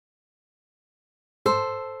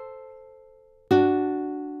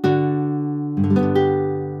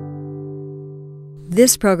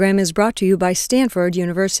This program is brought to you by Stanford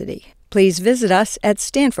University. Please visit us at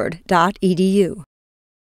stanford.edu.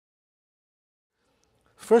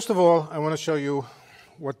 First of all, I want to show you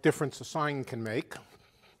what difference a sign can make,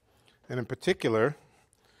 and in particular,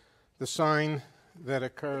 the sign that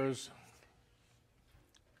occurs.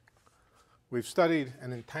 We've studied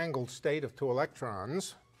an entangled state of two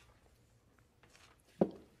electrons.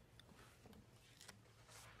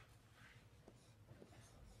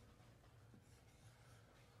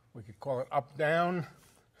 We could call it up-down.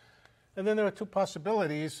 And then there are two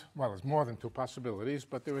possibilities. Well, there's more than two possibilities,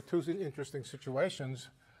 but there are two interesting situations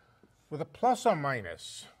with a plus or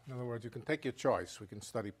minus. In other words, you can take your choice. We can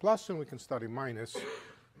study plus and we can study minus.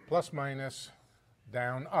 Plus, minus,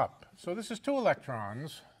 down, up. So this is two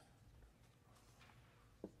electrons.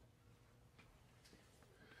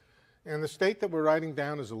 And the state that we're writing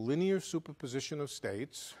down is a linear superposition of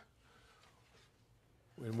states.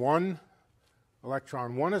 In one,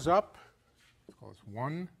 electron 1 is up. Let's call this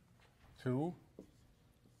 1, 2.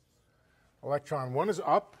 Electron 1 is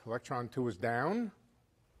up. Electron 2 is down.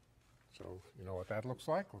 So you know what that looks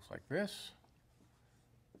like. Looks like this.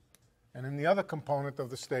 And in the other component of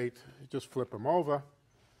the state, you just flip them over.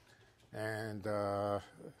 And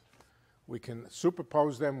we can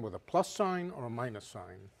superpose them with a plus sign or a minus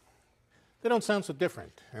sign. They don't sound so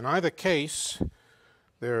different. In either case,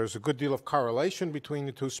 there's a good deal of correlation between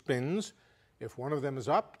the two spins. If one of them is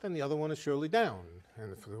up, then the other one is surely down.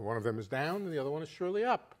 And if one of them is down, then the other one is surely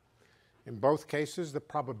up. In both cases, the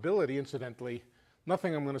probability, incidentally,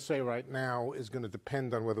 nothing I'm going to say right now is going to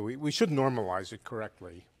depend on whether we should normalize it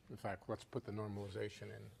correctly. In fact, let's put the normalization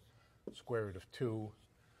in square root of 2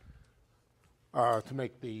 to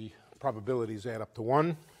make the probabilities add up to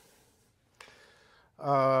 1.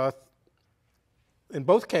 In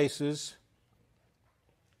both cases,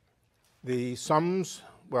 the sums,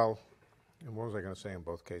 well, and what was I going to say in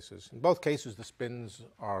both cases? In both cases, the spins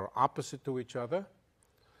are opposite to each other,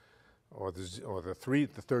 or the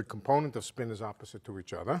third component of spin is opposite to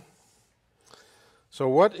each other. So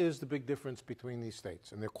what is the big difference between these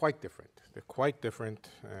states? And they're quite different. They're quite different,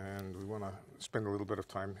 and we want to spend a little bit of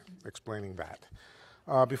time explaining that.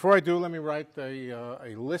 Before I do, let me write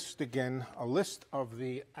a list again, a list of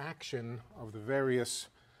the action of the various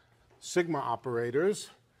sigma operators.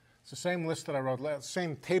 It's the same list that I wrote,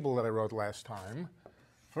 same table that I wrote last time.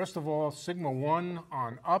 First of all, sigma 1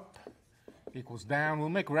 on up equals down. We'll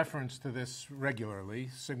make reference to this regularly.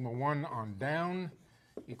 Sigma 1 on down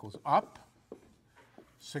equals up.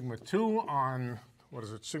 Sigma 2 on, what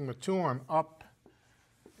is it? Sigma 2 on up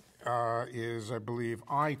is, I believe,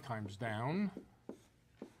 I times down.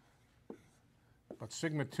 But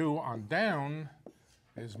sigma 2 on down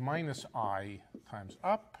is minus I times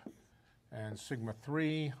up. And sigma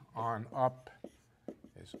 3 on up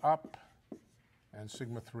is up, and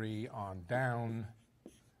sigma 3 on down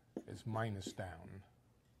is minus down.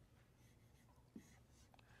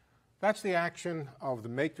 That's the action of the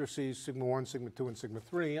matrices sigma 1, sigma 2, and sigma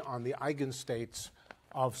 3 on the eigenstates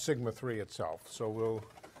of sigma 3 itself. So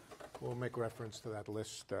we'll make reference to that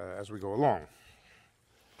list as we go along.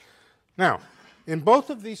 Now, in both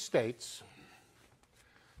of these states,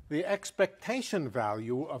 the expectation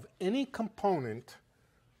value of any component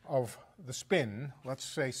of the spin, let's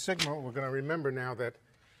say sigma, we're going to remember now that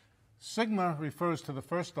sigma refers to the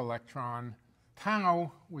first electron,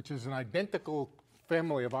 tau, which is an identical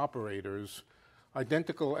family of operators,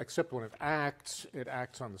 identical except when it acts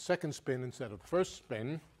on the second spin instead of the first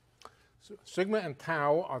spin. So sigma and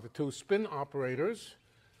tau are the two spin operators.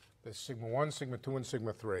 There's sigma 1, sigma 2, and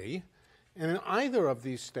sigma 3. And in either of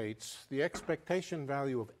these states, the expectation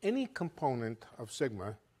value of any component of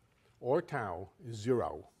sigma or tau is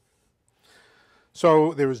 0.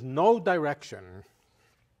 So there is no direction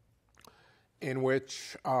in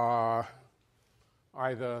which either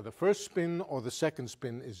the first spin or the second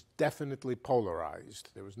spin is definitely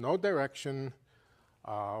polarized. There is no direction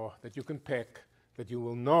that you can pick that you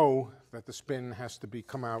will know that the spin has to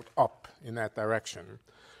come out up in that direction.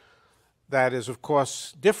 That is, of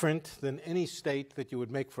course, different than any state that you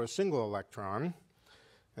would make for a single electron.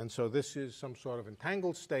 And so this is some sort of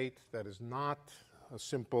entangled state that is not a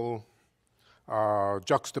simple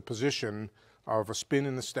juxtaposition of a spin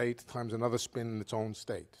in the state times another spin in its own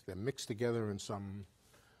state. They're mixed together in some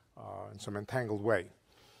entangled way.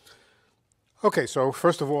 Okay, so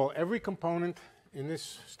first of all, every component in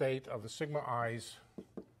this state of the sigma i's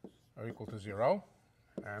are equal to 0,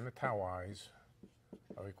 and the tau i's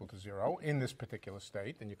are equal to 0 in this particular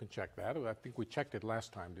state, and you can check that. I think we checked it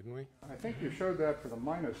last time, didn't we? I think you showed that for the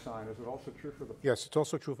minus sign. Is it also true for the... Yes, it's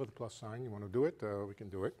also true for the plus sign. You want to do it? We can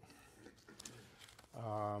do it.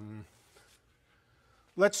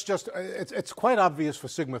 let's just, it's quite obvious for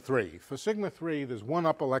sigma 3. For sigma 3, there's one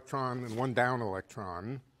up electron and one down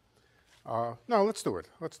electron. No, let's do it.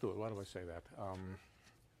 Let's do it. Why do I say that?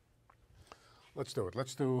 Let's do it.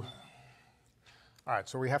 Let's do, all right,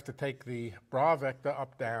 so we have to take the bra vector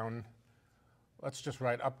up, down. Let's just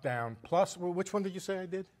write up, down, plus. Well, which one did you say I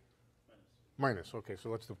did? Minus. Okay, so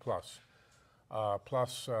let's do plus.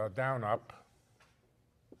 Plus down, up.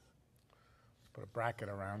 Let's put a bracket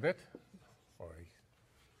around it, or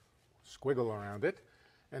a squiggle around it.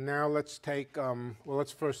 And now let's take, well,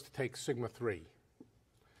 let's first take sigma 3.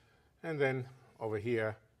 And then over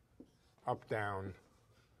here, up, down,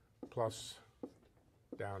 plus,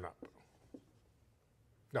 down, up.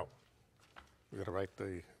 No, we've got to write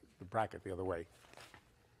the bracket the other way.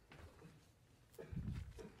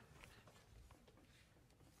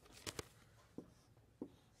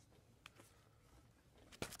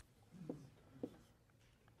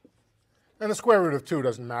 And the square root of 2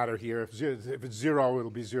 doesn't matter here. If it's 0, it'll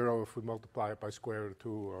be 0 if we multiply it by square root of 2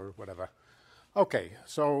 or whatever. Okay,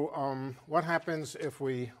 so what happens if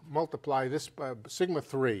we multiply this by sigma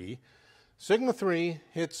 3? Sigma 3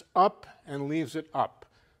 hits up and leaves it up.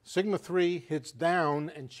 Sigma 3 hits down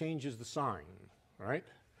and changes the sign, right?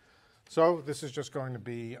 So this is just going to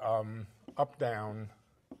be up, down,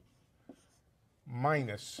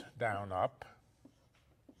 minus down, up.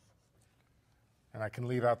 And I can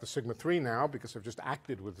leave out the sigma 3 now because I've just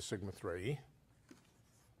acted with the sigma 3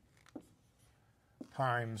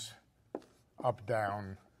 times up,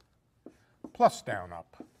 down, plus down,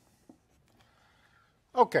 up.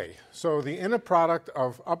 Okay, so the inner product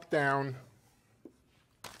of up, down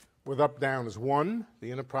with up, down is 1.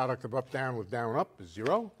 The inner product of up, down with down, up is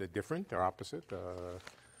 0. They're different. They're opposite.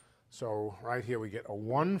 So right here we get a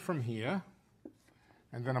 1 from here,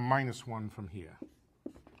 and then a minus 1 from here.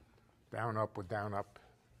 Down, up with down, up,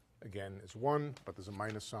 again, is 1, but there's a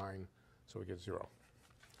minus sign, so we get 0.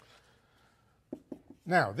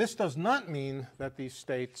 Now, this does not mean that these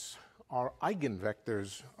states are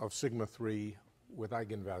eigenvectors of sigma 3 with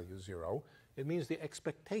eigenvalue 0. It means the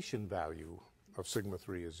expectation value of sigma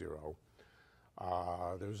 3 is 0.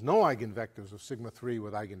 There's no eigenvectors of sigma 3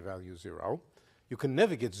 with eigenvalue 0. You can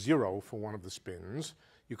never get 0 for one of the spins.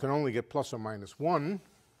 You can only get plus or minus 1.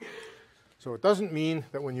 So it doesn't mean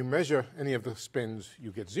that when you measure any of the spins,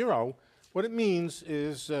 you get 0. What it means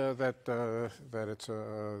is that it's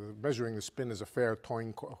measuring the spin is a fair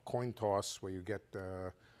coin toss where you get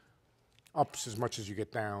ups as much as you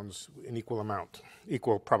get downs in equal amount,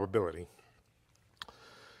 equal probability.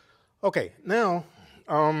 Okay, now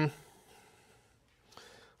I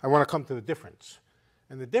want to come to the difference.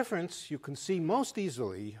 And the difference you can see most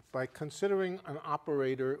easily by considering an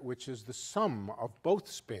operator which is the sum of both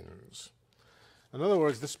spins. In other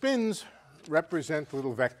words, the spins represent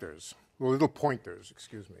little vectors, well, little pointers,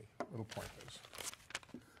 excuse me, little pointers.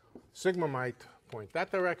 Sigma might point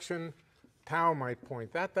that direction, tau might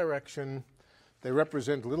point that direction. They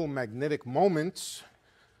represent little magnetic moments.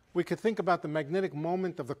 We could think about the magnetic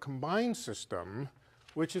moment of the combined system,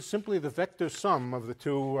 which is simply the vector sum of the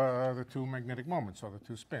two magnetic moments, or the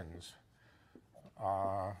two spins.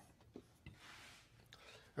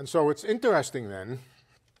 And so it's interesting then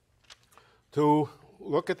to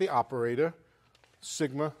look at the operator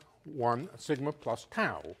sigma 1, sigma plus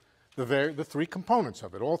tau, the three components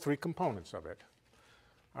of it, all three components of it.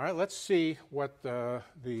 All right, let's see what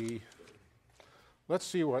let's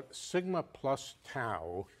see what sigma plus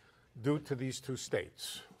tau do to these two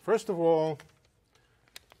states. First of all,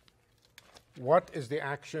 what is the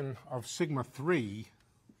action of sigma 3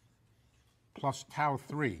 plus tau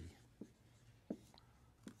 3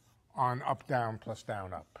 on up, down, plus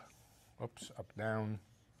down, up? Oops, up, down.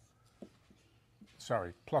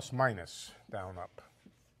 Sorry, plus, minus, down, up.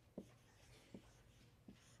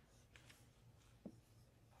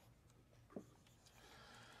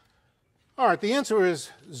 All right, the answer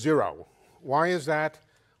is 0. Why is that?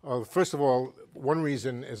 First of all, one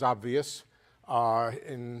reason is obvious.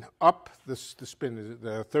 In up, the spin is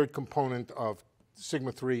the third component of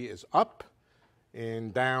sigma 3 is up.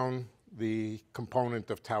 In down, the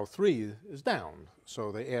component of tau 3 is down.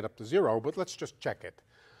 So they add up to 0, but let's just check it.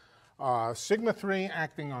 Sigma 3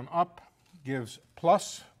 acting on up gives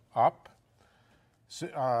plus up.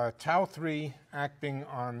 Tau 3 acting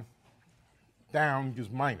on down gives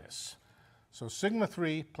minus. So sigma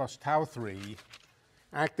 3 plus tau 3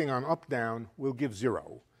 acting on up, down will give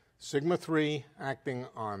 0. Sigma 3 acting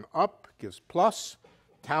on up gives plus.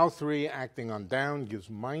 Tau 3 acting on down gives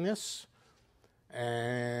minus.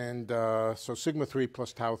 And so sigma 3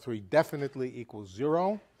 plus tau 3 definitely equals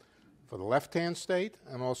 0 for the left-hand state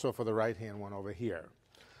and also for the right-hand one over here.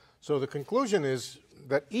 So the conclusion is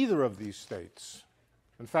that either of these states,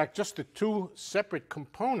 in fact, just the two separate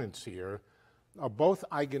components here, are both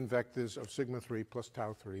eigenvectors of sigma 3 plus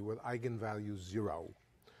tau 3 with eigenvalue 0.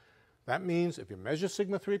 That means if you measure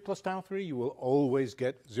sigma 3 plus tau 3, you will always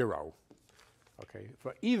get 0, okay,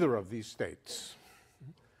 for either of these states.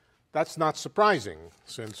 That's not surprising,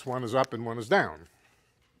 since one is up and one is down.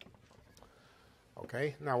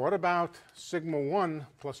 Okay, now what about sigma 1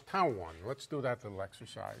 plus tau 1? Let's do that little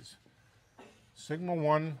exercise. Sigma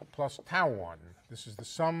 1 plus tau 1. This is the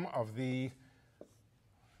sum of the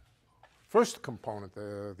first component,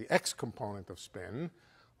 the x component of spin.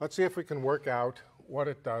 Let's see if we can work out what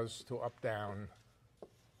it does to up, down,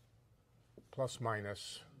 plus,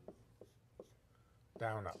 minus,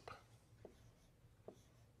 down, up.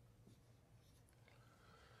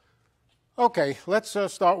 Okay, let's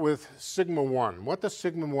start with sigma 1. What does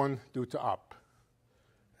sigma 1 do to up?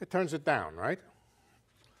 It turns it down, right?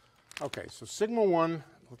 Okay, so sigma 1,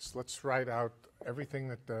 let's write out everything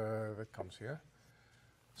that comes here.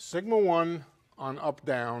 Sigma 1 on up,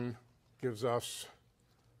 down gives us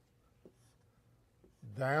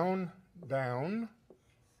down, down,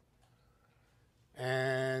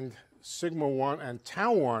 and sigma 1 and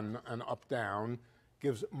tau 1 and up, down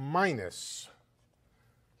gives minus.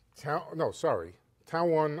 Tau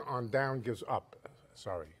 1 on down gives up.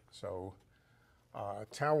 Sorry. So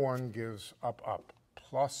tau 1 gives up, up,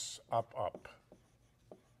 plus up, up.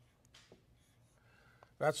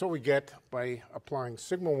 That's what we get by applying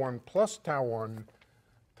sigma 1 plus tau 1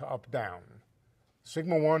 to up, down.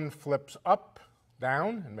 Sigma 1 flips up,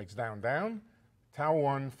 down, and makes down, down. Tau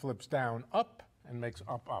 1 flips down, up, and makes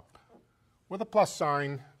up, up. With a plus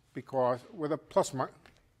sign, because with a plus sign.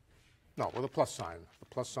 The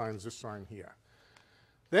plus sign is this sign here.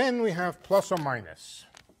 Then we have plus or minus.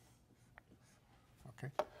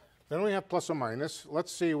 Okay. Then we have plus or minus.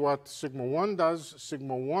 Let's see what sigma 1 does.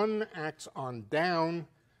 Sigma 1 acts on down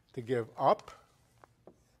to give up,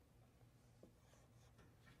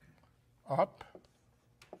 up,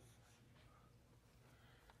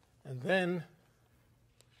 and then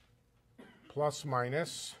plus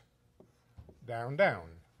minus, down, down.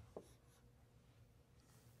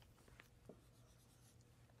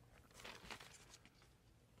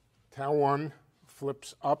 Tau 1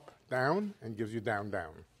 flips up, down, and gives you down,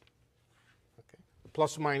 down. Okay. The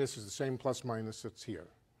plus minus is the same plus minus that's here.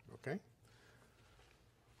 Okay.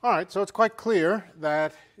 All right, so it's quite clear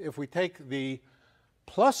that if we take the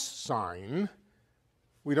plus sign,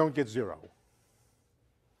 we don't get 0.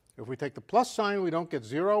 If we take the plus sign, we don't get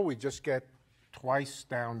 0. We just get twice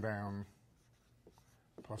down, down,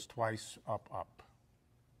 plus twice up, up.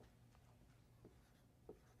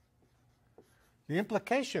 The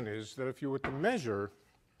implication is that if you were to measure,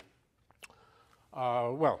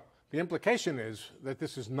 the implication is that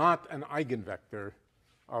this is not an eigenvector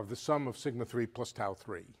of the sum of sigma 3 plus tau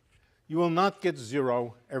 3. You will not get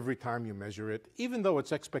 0 every time you measure it, even though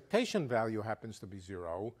its expectation value happens to be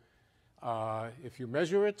 0. If you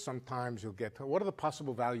measure it, sometimes you'll get, what are the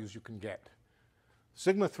possible values you can get?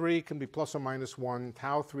 Sigma 3 can be plus or minus 1,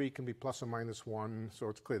 tau 3 can be plus or minus 1, so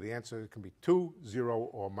it's clear the answer can be 2, 0,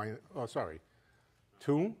 or minus,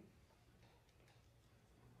 2,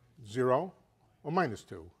 0, or minus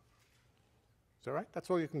 2. Is that right? That's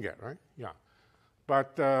all you can get, right? Yeah.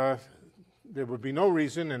 But there would be no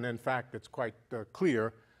reason, and in fact it's quite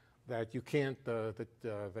clear, that you can't,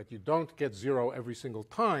 that you don't get 0 every single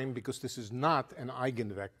time, because this is not an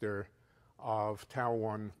eigenvector of tau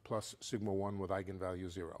 1 plus sigma 1 with eigenvalue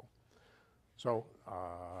 0. So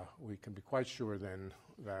we can be quite sure then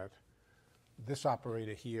that this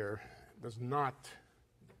operator here does not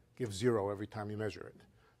give 0 every time you measure it,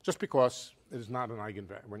 just because it is not an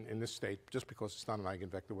eigenvector in this state, just because it's not an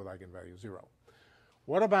eigenvector with eigenvalue 0.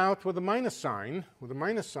 What about with the minus sign? With the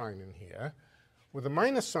minus sign in here. With the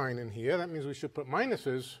minus sign in here, that means we should put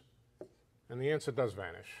minuses, and the answer does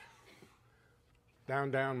vanish.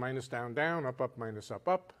 Down, down, minus, down, down, up, up, minus,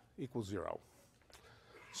 up, equals 0.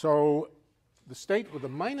 So the state with the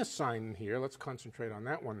minus sign in here, let's concentrate on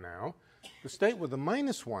that one now. The state with the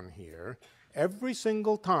minus 1 here, every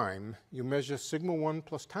single time you measure sigma 1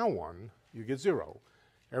 plus tau 1, you get 0.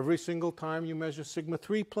 Every single time you measure sigma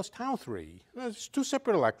 3 plus tau 3, there's two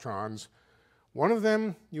separate electrons. One of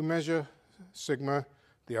them you measure sigma,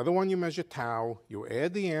 the other one you measure tau. You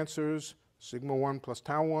add the answers, sigma 1 plus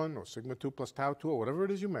tau 1, or sigma 2 plus tau 2, or whatever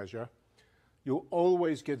it is you measure. You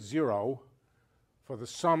always get 0 for the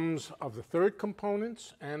sums of the third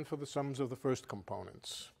components and for the sums of the first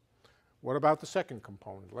components. What about the second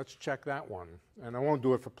component? Let's check that one. And I won't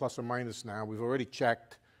do it for plus or minus now. We've already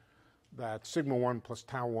checked that sigma 1 plus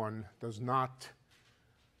tau 1 does not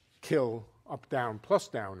kill up, down, plus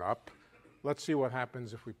down, up. Let's see what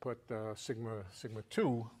happens if we put sigma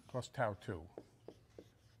 2 plus tau 2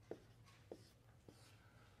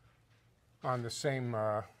 on the same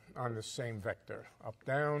vector, up,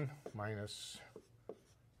 down, minus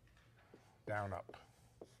down, up.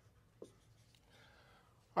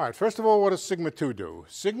 All right, first of all, what does sigma 2 do?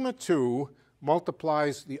 Sigma 2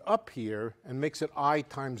 multiplies the up here and makes it I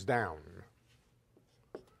times down.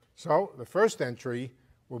 So the first entry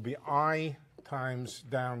will be I times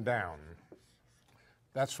down, down.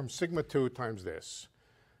 That's from sigma 2 times this.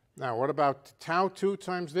 Now, what about tau 2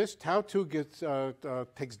 times this? Tau 2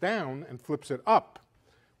 takes down and flips it up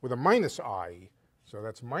with a minus I. So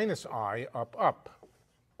that's minus I, up, up.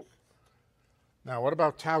 Now, what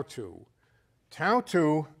about tau 2? Tau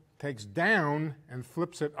 2 takes down and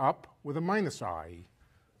flips it up with a minus I.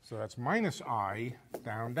 So that's minus I,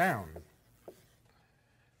 down, down.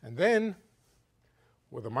 And then,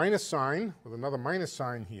 with a minus sign, with another minus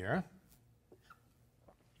sign here,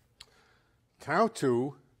 tau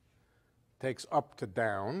 2 takes up to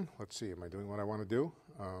down. Let's see, am I doing what I want to do?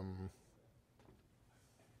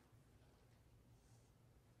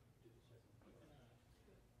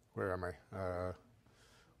 Where am I?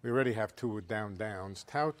 We already have two down downs.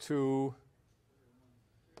 Tau 2.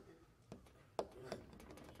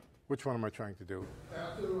 Which one am I trying to do?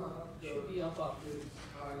 Tau 2 should be up, up.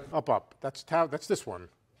 Up, up. That's tau. That's this one.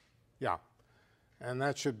 Yeah. And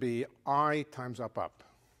that should be I times up, up.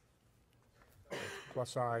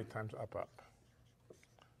 Plus I times up, up.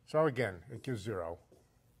 So again, it gives 0.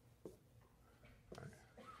 Right.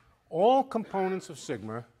 All components of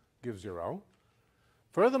sigma give 0.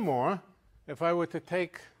 Furthermore, if I were to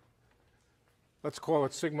take, let's call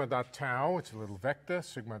it sigma dot tau, it's a little vector,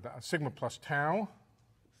 sigma plus tau,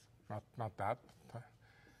 not that,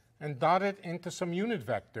 and dot it into some unit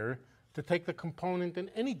vector to take the component in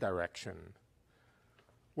any direction.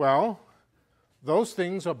 Well, those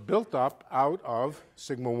things are built up out of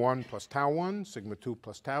sigma 1 plus tau 1, sigma 2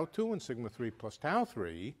 plus tau 2, and sigma 3 plus tau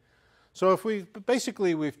 3. So if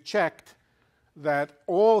we've checked that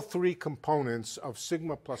all three components of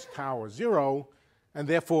sigma plus tau are 0, and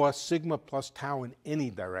therefore sigma plus tau in any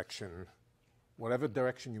direction, whatever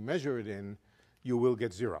direction you measure it in, you will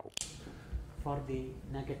get 0. For the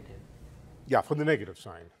negative? Yeah, for the negative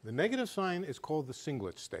sign. The negative sign is called the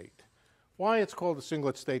singlet state. Why it's called the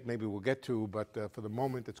singlet state, maybe we'll get to, but for the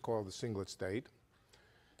moment it's called the singlet state.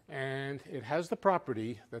 And it has the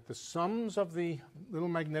property that the sums of the little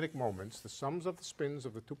magnetic moments, the sums of the spins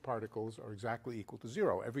of the two particles, are exactly equal to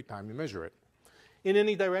 0 every time you measure it, in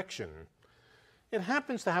any direction. It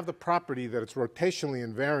happens to have the property that it's rotationally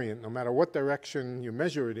invariant. No matter what direction you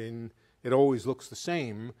measure it in, it always looks the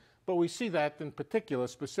same. But we see that in particular,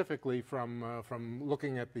 specifically from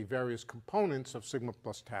looking at the various components of sigma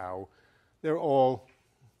plus tau. They're all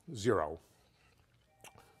 0.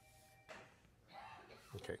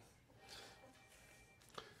 Okay.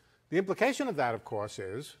 The implication of that, of course,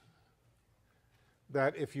 is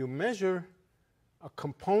that if you measure a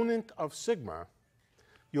component of sigma,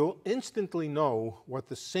 you'll instantly know what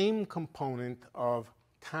the same component of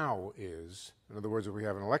tau is. In other words, if we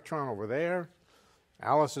have an electron over there,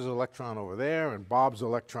 Alice's electron over there, and Bob's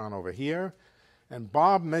electron over here, and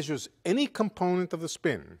Bob measures any component of the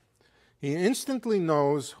spin, he instantly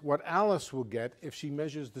knows what Alice will get if she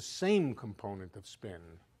measures the same component of spin.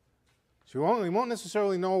 He won't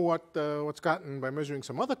necessarily know what's gotten by measuring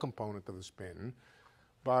some other component of the spin,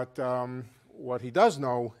 but what he does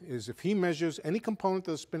know is if he measures any component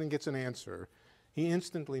of the spin and gets an answer, he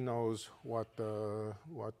instantly knows what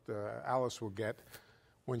Alice will get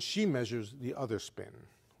when she measures the other spin.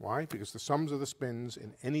 Why? Because the sums of the spins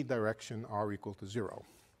in any direction are equal to 0.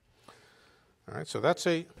 All right, so that's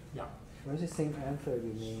a... Yeah. When you say same answer,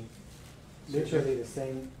 you mean literally the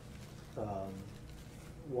same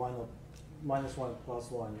minus 1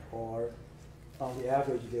 plus 1, or on the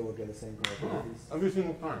average they will get the same probabilities? Every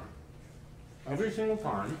single time. Every single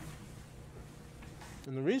time.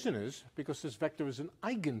 And the reason is because this vector is an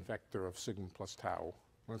eigenvector of sigma plus tau.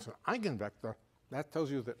 When it's an eigenvector, that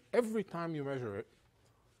tells you that every time you measure it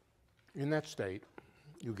in that state,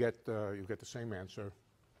 you get the same answer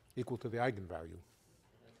equal to the eigenvalue.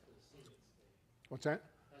 What's that?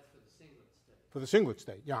 That's for the singlet state. For the singlet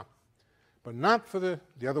state, yeah. But not for the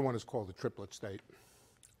other one is called the triplet state.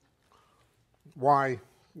 Why?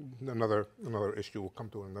 Another issue we'll come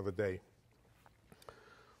to another day.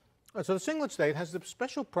 So the singlet state has the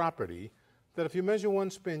special property that if you measure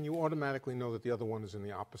one spin, you automatically know that the other one is in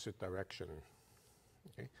the opposite direction.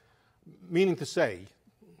 Okay? Meaning to say,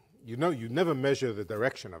 you never measure the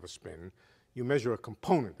direction of a spin, you measure a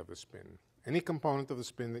component of a spin. Any component of the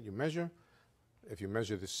spin that you measure, if you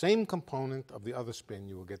measure the same component of the other spin,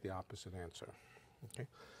 you will get the opposite answer. Okay?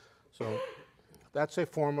 So that's a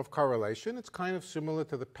form of correlation. It's kind of similar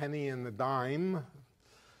to the penny and the dime.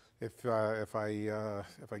 If I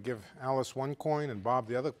give Alice one coin and Bob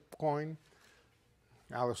the other coin,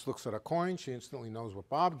 Alice looks at a coin, she instantly knows what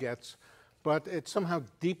Bob gets, but it's somehow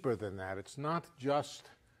deeper than that. It's not just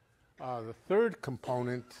the third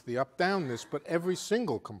component, the up-downness, but every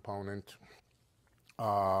single component,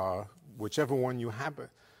 whichever one you happen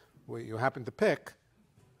to pick,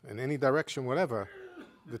 in any direction, whatever,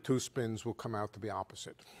 the two spins will come out to be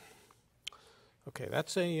opposite. Okay,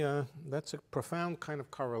 that's a profound kind of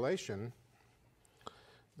correlation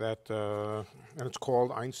that, and it's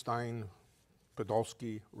called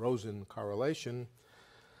Einstein-Podolsky-Rosen correlation.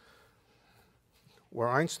 Were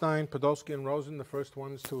Einstein, Podolsky, and Rosen the first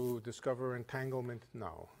ones to discover entanglement?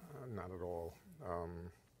 No, not at all.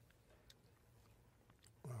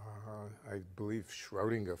 I believe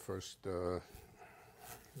Schrödinger first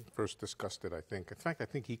discussed it, I think. In fact, I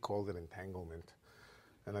think he called it entanglement.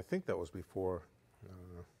 And I think that was before.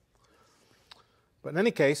 But in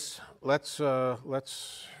any case, let's go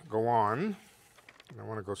on. I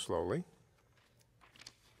want to go slowly.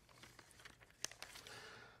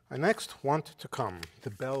 I next want to come to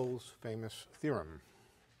Bell's famous theorem.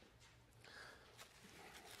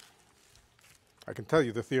 I can tell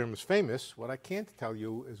you the theorem is famous. What I can't tell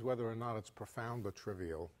you is whether or not it's profound or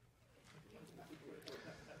trivial.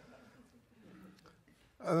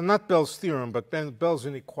 Not Bell's theorem, but Bell's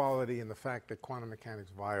inequality and the fact that quantum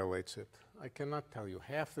mechanics violates it. I cannot tell you.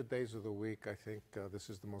 Half the days of the week, I think this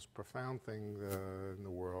is the most profound thing in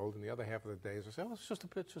the world, and the other half of the days, I say, oh, it's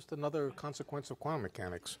just another consequence of quantum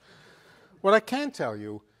mechanics. What I can tell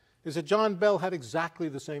you is that John Bell had exactly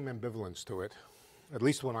the same ambivalence to it, at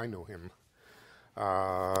least when I knew him.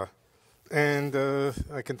 And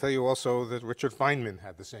I can tell you also that Richard Feynman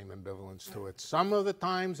had the same ambivalence to it. Some of the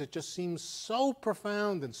times it just seems so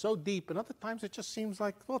profound and so deep, and other times it just seems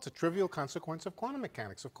like, well, it's a trivial consequence of quantum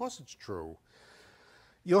mechanics. Of course it's true.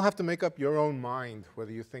 You'll have to make up your own mind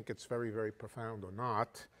whether you think it's very, very profound or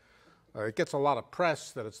not. It gets a lot of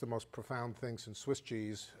press that it's the most profound thing since Swiss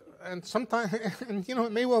cheese, and sometimes, and you know,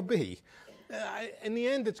 it may well be. In the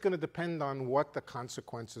end, it's going to depend on what the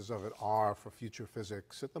consequences of it are for future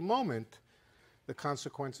physics. At the moment, the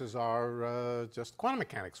consequences are just quantum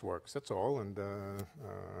mechanics works, that's all. And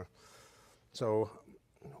so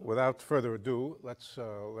without further ado, let's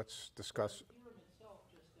discuss.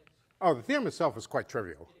 Oh, the theorem itself is quite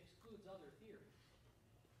trivial. It excludes other theories.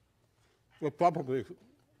 Well, probably,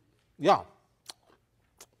 yeah.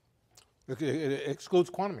 It excludes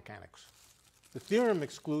quantum mechanics. The theorem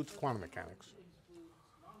excludes quantum mechanics.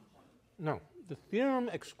 No, the theorem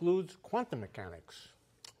excludes quantum mechanics.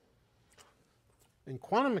 In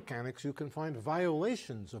quantum mechanics, you can find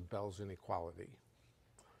violations of Bell's inequality.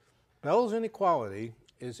 Bell's inequality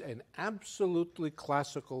is an absolutely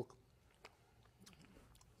classical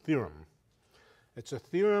theorem. It's a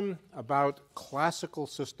theorem about classical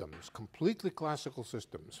systems, completely classical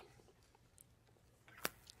systems.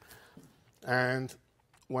 And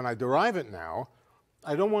when I derive it now,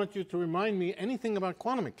 I don't want you to remind me anything about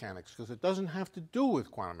quantum mechanics because it doesn't have to do with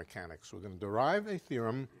quantum mechanics. We're going to derive a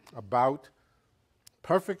theorem about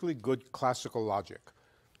perfectly good classical logic.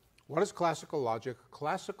 What is classical logic?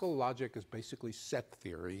 Classical logic is basically set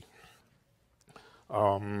theory.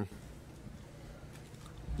 Going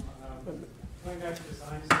back to this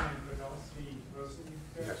Einstein, Podolsky, Rosen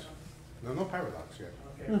Yes. No paradox yet.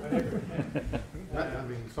 Okay, whatever. I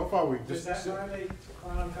mean, so far we've Does just... that violate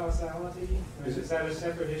quantum causality? Or is that a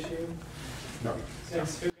separate issue? No.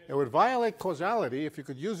 Since It would violate causality if you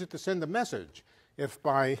could use it to send a message. If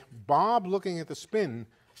by Bob looking at the spin,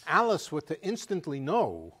 Alice were to instantly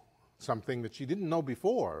know something that she didn't know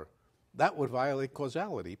before, that would violate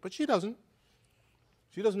causality. But she doesn't.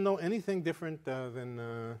 She doesn't know anything different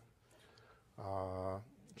than...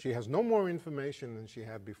 she has no more information than she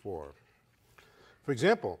had before. For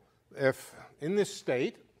example, if in this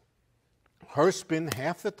state, her spin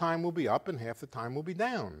half the time will be up and half the time will be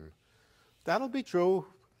down. That'll be true.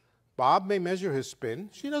 Bob may measure his spin.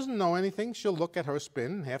 She doesn't know anything. She'll look at her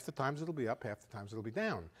spin. Half the times it'll be up, half the times it'll be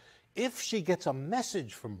down. If she gets a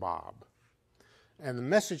message from Bob, and the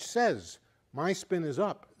message says, my spin is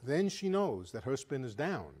up, then she knows that her spin is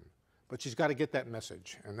down. But she's got to get that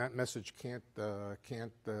message, and that message can't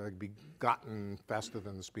be gotten faster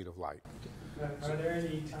than the speed of light. are there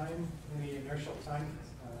any inertial time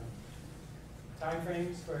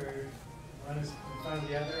frames where one is in front of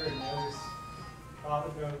the other and the other's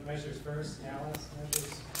Bob measures first and Alice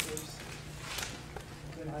measures first?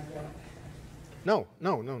 Something like that? No.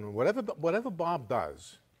 Whatever Bob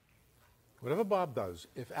does,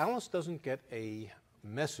 if Alice doesn't get a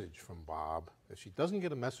message from Bob, if she doesn't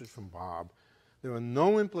get a message from Bob, there are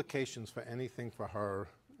no implications for anything for her.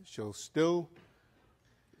 She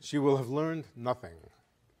will have learned nothing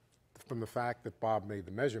from the fact that Bob made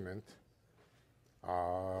the measurement.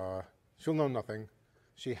 She'll know nothing.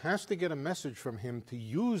 She has to get a message from him to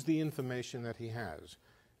use the information that he has.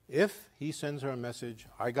 If he sends her a message,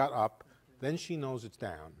 I got up, then she knows it's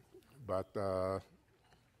down. But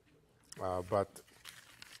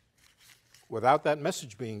without that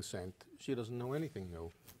message being sent, she doesn't know anything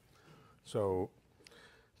new. So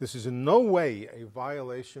this is in no way a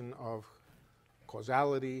violation of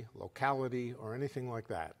causality, locality, or anything like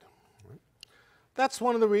that. That's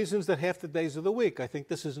one of the reasons that half the days of the week I think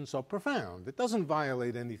this isn't so profound. It doesn't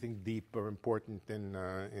violate anything deep or important in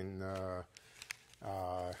A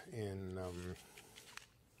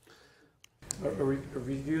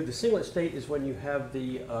review. The singlet state is when you have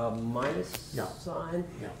the minus sign,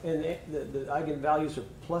 and the eigenvalues are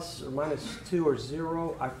plus or minus 2 or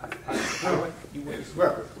 0.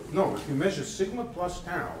 Well, no, if you measure sigma plus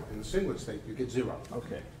tau in the singlet state, you get 0.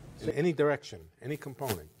 Okay. In any direction, any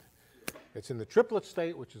component. It's in the triplet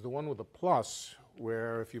state, which is the one with a plus,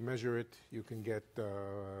 where if you measure it, you can get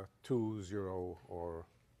 2, 0, or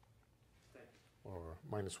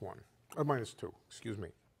minus 1, or minus 2, excuse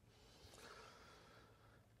me.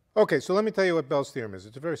 Okay, so let me tell you what Bell's theorem is.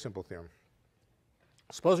 It's a very simple theorem.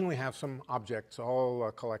 Supposing we have some objects, a whole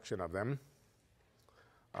collection of them,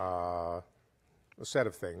 a set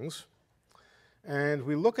of things, and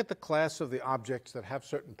we look at the class of the objects that have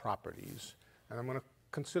certain properties, and I'm going to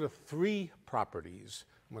consider 3 properties.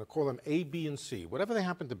 I'm going to call them A, B, and C, whatever they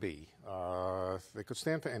happen to be. They could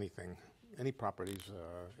stand for anything, any properties,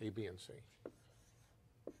 A, B, and C.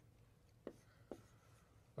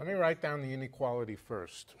 Let me write down the inequality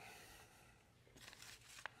first.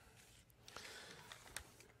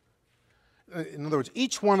 In other words,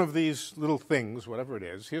 each one of these little things, whatever it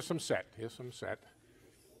is, here's some set,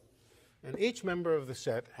 and each member of the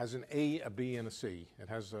set has an A, a B, and a C. It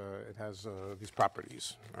has these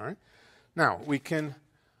properties. All right. Now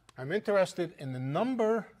I'm interested in the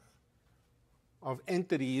number of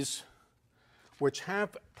entities which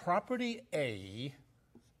have property A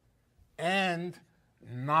and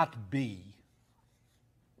not B.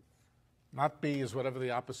 Not B is whatever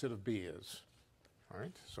the opposite of B is. All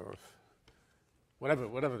right. So if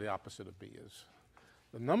whatever the opposite of B is.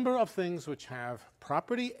 The number of things which have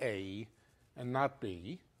property A and not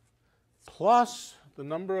B, plus the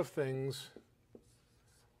number of things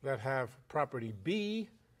that have property B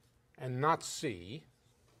and not C.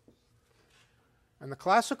 And the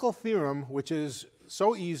classical theorem, which is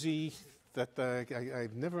so easy that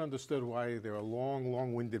I've never understood why there are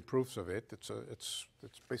long-winded proofs of it. It's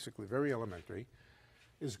basically very elementary,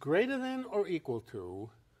 is greater than or equal to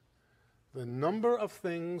the number of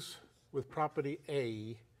things with property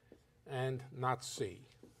A and not C.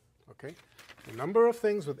 Okay? The number of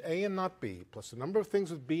things with A and not B plus the number of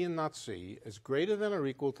things with B and not C is greater than or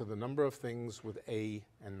equal to the number of things with A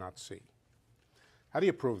and not C. How do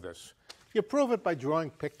you prove this? You prove it by drawing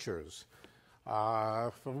pictures.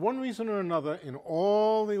 For one reason or another, in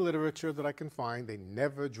all the literature that I can find, they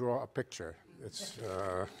never draw a picture. It's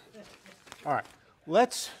all right.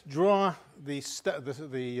 Let's draw the set,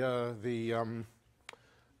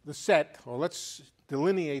 or let's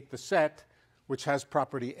delineate the set which has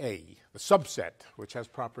property A, the subset which has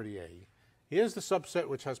property A. Here's the subset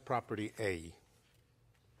which has property A.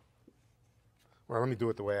 Well, let me do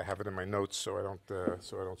it the way I have it in my notes, so I don't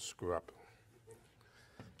screw up.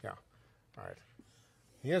 Yeah. All right.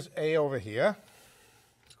 Here's A over here.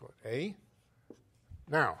 Let's call it A.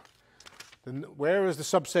 Now, where is the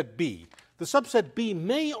subset B? The subset B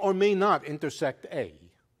may or may not intersect A.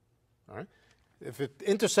 All right? If it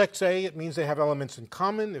intersects A, it means they have elements in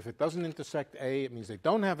common. If it doesn't intersect A, it means they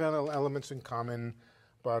don't have elements in common.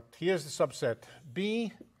 But here's the subset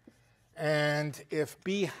B. And if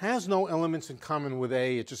B has no elements in common with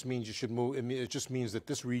A, it just means you should move. It just means that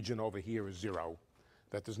this region over here is 0.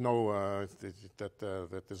 That there's no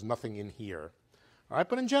that there's nothing in here. All right,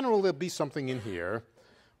 but in general there'll be something in here,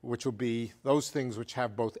 which will be those things which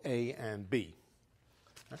have both A and B.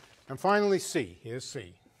 And finally, C. Here's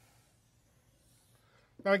C.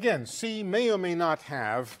 Now again, C may or may not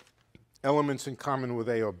have elements in common with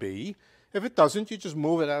A or B. If it doesn't, you just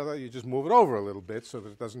move it over a little bit so that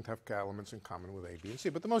it doesn't have elements in common with A, B, and C.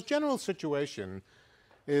 But the most general situation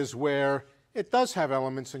is where it does have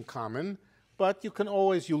elements in common, but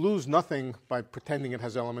you lose nothing by pretending it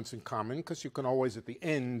has elements in common, because you can always at the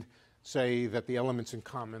end say that the elements in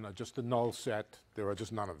common are just a null set. There are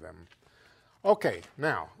just none of them. Okay,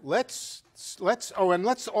 now let's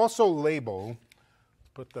also label.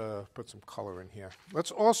 Put some color in here.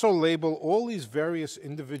 Let's also label all these various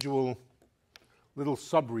individual little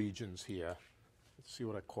subregions here. Let's see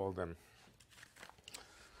what I call them.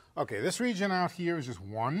 Okay, this region out here is just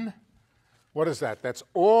 1. What is that? That's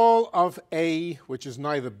all of A, which is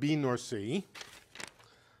neither B nor C.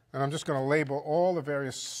 And I'm just going to label all the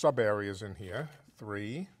various sub-areas in here.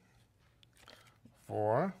 3,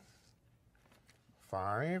 4,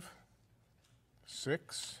 5,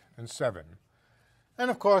 6, and 7. And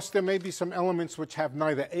of course, there may be some elements which have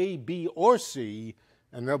neither A, B, or C,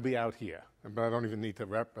 and they'll be out here. But I don't even need to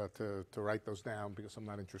write those down because I'm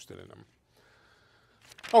not interested in them.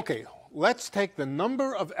 Okay, let's take the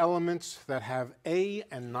number of elements that have A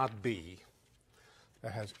and not B.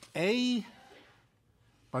 That has A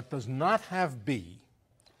but does not have B.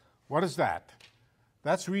 What is that?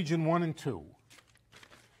 That's region 1 and 2.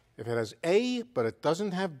 If it has A but it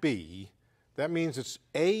doesn't have B, that means it's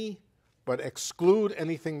A but exclude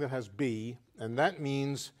anything that has B, and that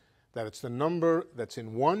means that it's the number that's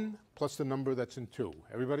in 1 plus the number that's in 2.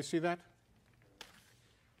 Everybody see that?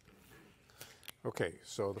 Okay,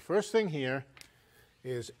 so the first thing here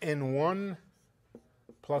is N1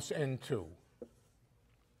 plus N2.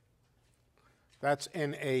 That's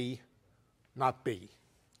NA, not B.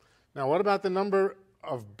 Now, what about the number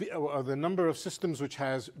of B, the number of systems which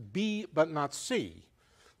has B but not C?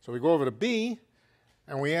 So we go over to B,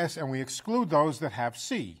 and we exclude those that have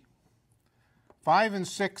C. 5 and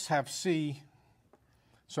 6 have C.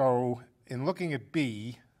 So in looking at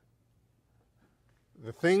B,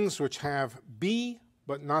 the things which have B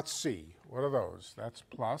but not C, what are those? That's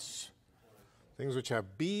plus. Things which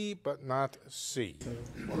have B but not C.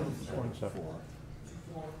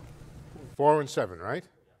 4 and 7, right?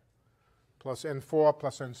 Plus N4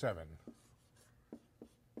 plus N7.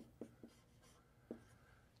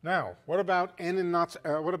 Now, what about N and not?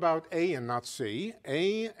 What about A and not C?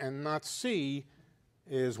 A and not C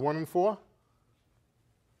is 1 and 4.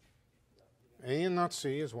 A and not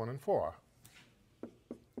C is 1 and 4.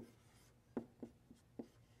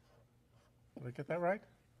 Did I get that right?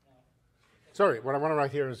 Sorry, what I want to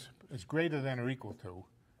write here is greater than or equal to.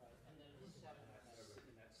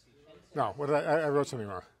 No, what did I wrote something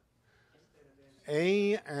wrong.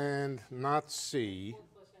 A and not C.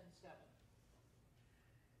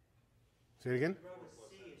 Say it again?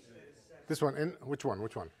 This one, N, which one?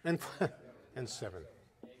 N7.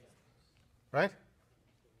 Right?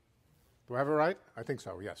 Do I have it right? I think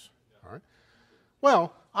so, yes. All right.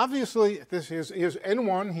 Well, obviously, here's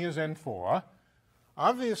N1, here's N4.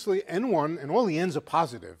 Obviously, N1, and all the N's are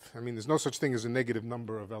positive. I mean, there's no such thing as a negative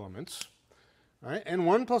number of elements. Right?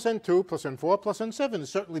 N1 plus N2 plus N4 plus N7 is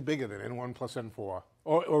certainly bigger than N1 plus N4,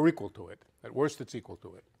 or equal to it. At worst, it's equal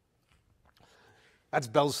to it. That's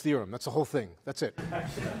Bell's theorem. That's the whole thing. That's it.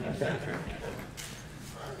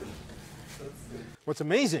 What's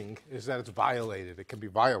amazing is that it's violated. It can be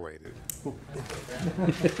violated.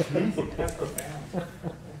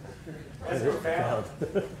 That's profound.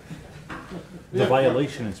 The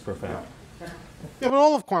violation is profound. Yeah, but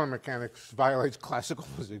all of quantum mechanics violates classical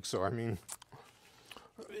physics. So I mean,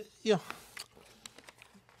 yeah,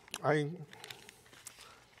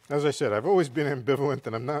 as I said, I've always been ambivalent,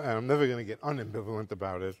 and I'm never going to get unambivalent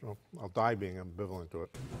about it. I'll die being ambivalent to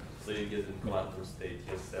it. So you get in quantum state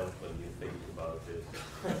yourself when you think about it.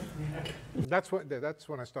 That's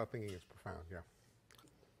when I start thinking it's profound. Yeah.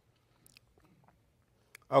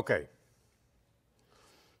 Okay.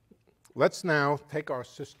 Let's now take our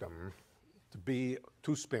system to be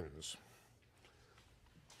 2 spins.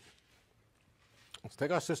 Let's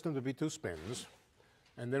take our system to be 2 spins,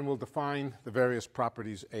 and then we'll define the various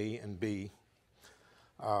properties A and B,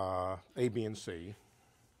 A, B, and C,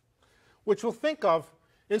 which we'll think of.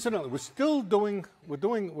 Incidentally,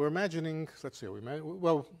 we're imagining. Let's see.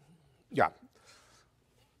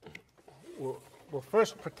 We'll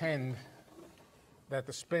first pretend that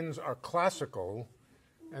the spins are classical,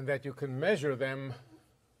 and that you can measure them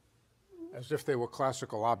as if they were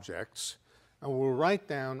classical objects. And we'll write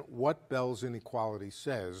down what Bell's inequality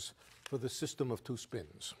says for the system of 2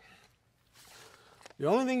 spins. The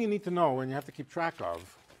only thing you need to know, and you have to keep track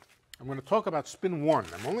of, I'm going to talk about spin 1.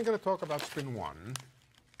 I'm only going to talk about spin 1.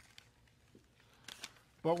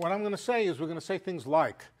 But what I'm going to say is we're going to say things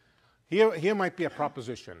like, here might be a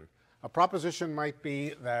proposition. A proposition might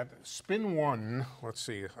be that spin 1, let's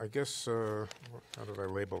see, I guess, how did I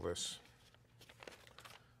label this?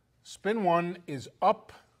 Spin 1 is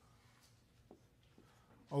up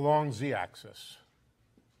along z-axis.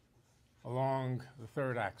 along the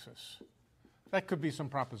third axis. That could be some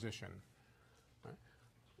proposition. Right?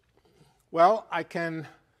 Well,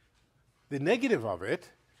 the negative of it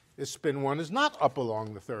is spin 1 is not up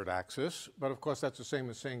along the third axis, but of course that's the same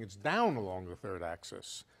as saying it's down along the third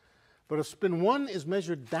axis. But if spin 1 is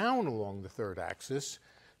measured down along the third axis,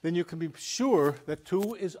 then you can be sure that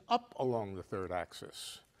 2 is up along the third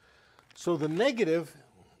axis. So the negative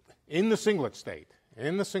in the singlet state,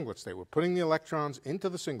 we're putting the electrons into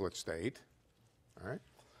the singlet state, all right?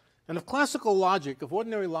 And if classical logic, if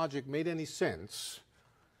ordinary logic made any sense,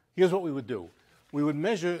 here's what we would do. We would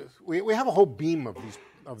measure, we have a whole beam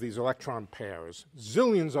of these electron pairs,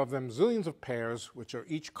 zillions of them, zillions of pairs, which are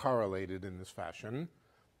each correlated in this fashion,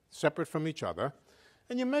 separate from each other.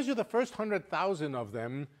 And you measure the first 100,000 of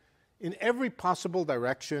them in every possible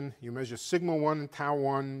direction. You measure sigma 1 and tau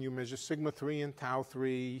 1, you measure sigma 3 and tau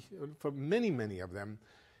 3, for many, many of them.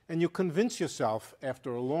 And you convince yourself,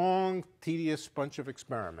 after a long, tedious bunch of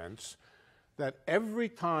experiments, that every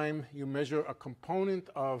time you measure a component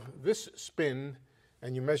of this spin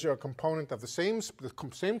and you measure a component of the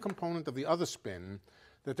same component of the other spin,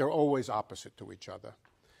 that they're always opposite to each other.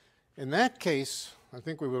 In that case, I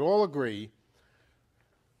think we would all agree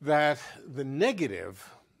that the negative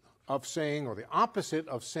of saying, or the opposite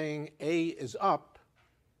of saying A is up,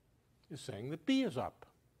 is saying that B is up.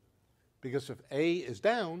 Because if A is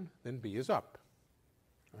down, then B is up.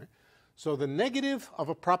 Right? So the negative of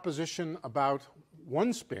a proposition about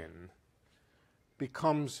one spin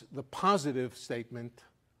becomes the positive statement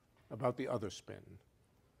about the other spin.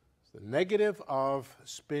 So the negative of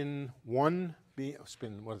spin 1,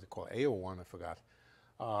 spin, what is it called, A or 1, I forgot.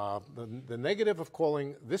 The negative of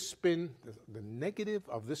calling this spin, the negative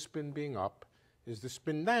of this spin being up is the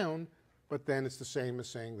spin down, but then it's the same as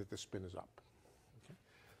saying that the spin is up. Okay?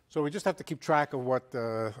 So we just have to keep track of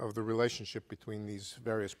of the relationship between these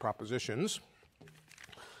various propositions.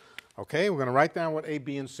 Okay, we're going to write down what A,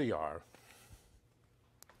 B, and C are.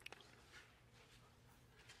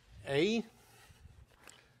 A,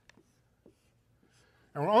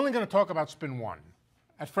 and we're only going to talk about spin 1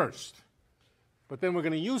 at first. But then we're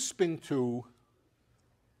going to use spin 2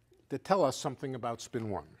 to tell us something about spin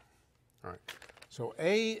 1. All right. So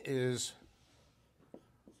A is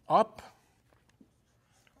up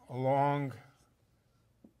along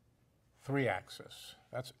 3 axis.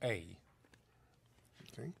 That's A.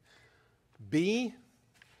 Okay. B,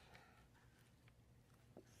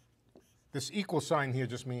 this equal sign here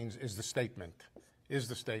just means is the statement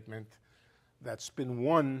that spin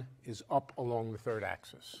 1 is up along the third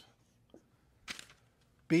axis.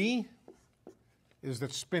 B is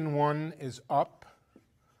that spin 1 is up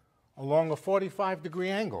along a 45-degree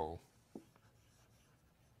angle.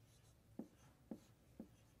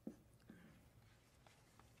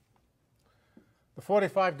 The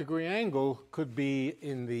 45-degree angle could be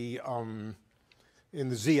in the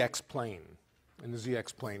ZX plane. In the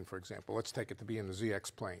ZX plane, for example. Let's take it to be in the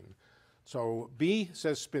ZX plane. So B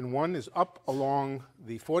says spin 1 is up along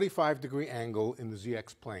the 45-degree angle in the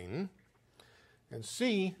ZX plane. And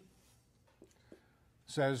C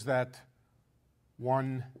says that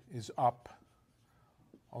 1 is up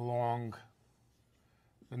along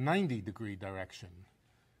the 90-degree direction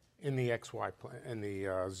in the XY plane, in the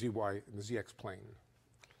ZX plane.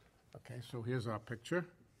 Okay, so here's our picture.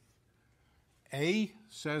 A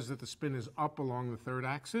says that the spin is up along the third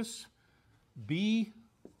axis. B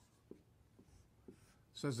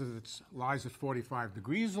says that it lies at 45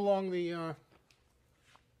 degrees along the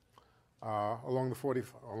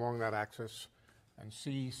along that axis, and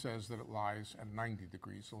C says that it lies at 90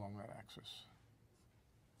 degrees along that axis.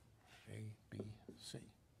 A, B, C.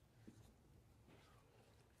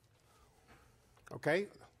 Okay.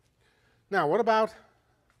 Now, what about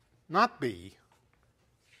not B?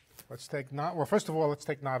 Let's take not. Well, first of all, let's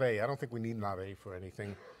take not A. I don't think we need not A for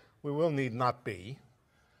anything. We will need not B.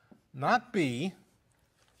 Not B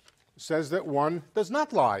says that 1 does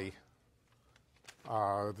not lie.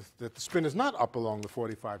 That the spin is not up along the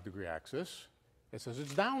 45-degree axis. It says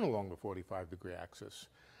it's down along the 45-degree axis.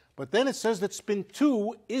 But then it says that spin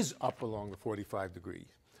 2 is up along the 45-degree.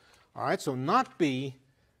 All right, so not B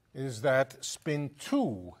is that spin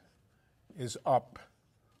 2 is up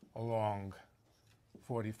along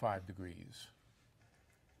 45 degrees.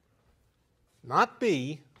 Not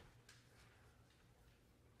B.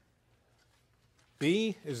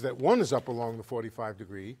 B is that 1 is up along the 45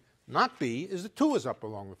 degree. Not B is that 2 is up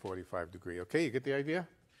along the 45 degree. Okay, you get the idea?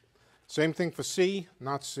 Same thing for C.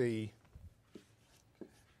 Not C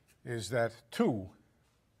is that 2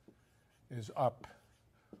 is up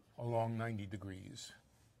along 90 degrees.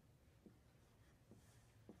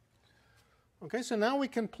 Okay, so now we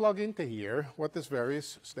can plug into here what these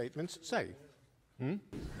various statements say.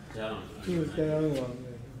 Down. Two is down, one.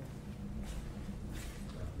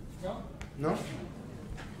 No?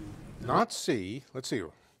 Not C. Let's see.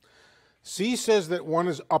 C says that 1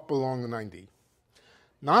 is up along the 90.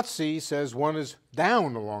 Not C says 1 is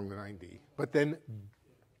down along the 90. But then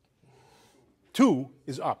 2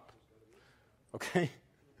 is up. Okay?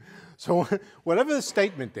 So whatever the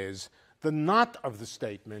statement is, the not of the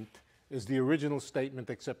statement is the original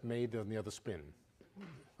statement except made on the other spin.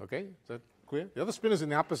 Okay? Is that clear? The other spin is in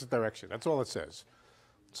the opposite direction. That's all it says.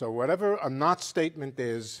 So whatever a not statement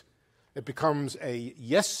is, it becomes a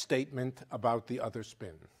yes statement about the other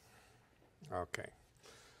spin. Okay.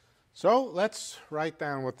 So let's write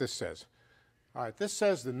down what this says. All right, this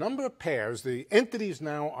says the number of pairs, the entities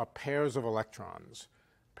now are pairs of electrons.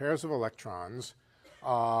 Pairs of electrons.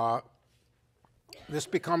 This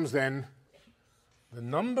becomes then the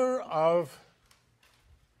number of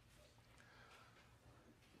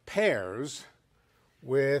pairs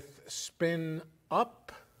with spin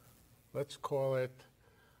up, let's call it,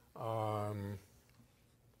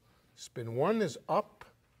 spin 1 is up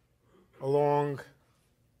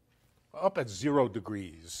at 0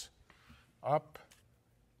 degrees. Up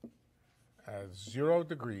at 0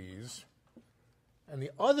 degrees. And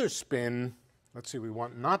the other spin, let's see, we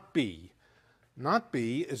want not B. Not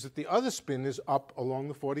B is that the other spin is up along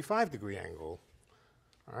the 45-degree angle.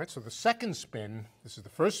 All right, so the second spin, this is the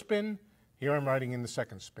first spin. Here I'm writing in the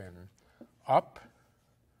second spin. Up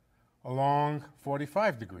along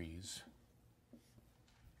 45 degrees.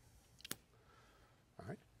 All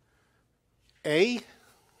right. A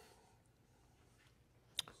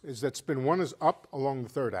is that spin 1 is up along the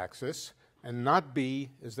third axis, and not B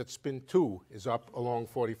is that spin 2 is up along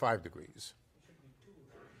 45 degrees.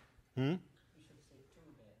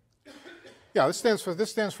 Yeah, this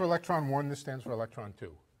stands for electron 1, this stands for electron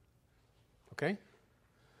 2. Okay?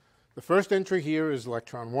 The first entry here is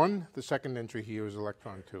electron 1, the second entry here is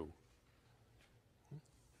electron 2.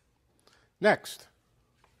 Next,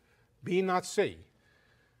 B not C.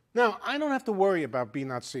 Now, I don't have to worry about B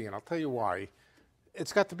not C, and I'll tell you why.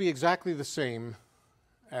 It's got to be exactly the same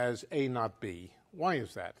as A not B. Why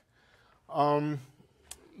is that? A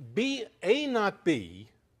not B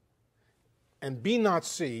and B not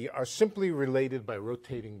C are simply related by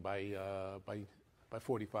rotating by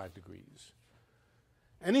 45 degrees.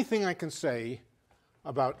 Anything I can say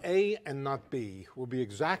about A and not B will be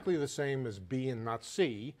exactly the same as B and not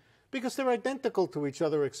C because they're identical to each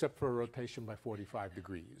other except for a rotation by 45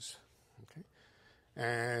 degrees. Okay?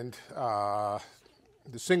 And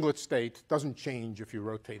the singlet state doesn't change if you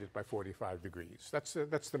rotate it by 45 degrees. That's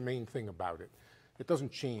the main thing about it. It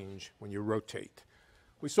doesn't change when you rotate.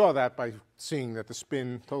 We saw that by seeing that the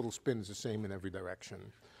spin, total spin, is the same in every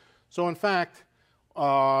direction. So in fact,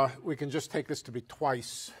 we can just take this to be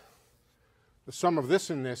twice. The sum of this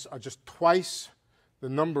and this are just twice the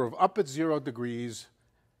number of up at 0 degrees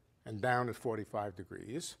and down at 45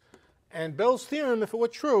 degrees. And Bell's theorem, if it were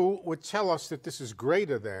true, would tell us that this is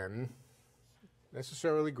greater than,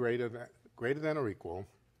 necessarily greater than or equal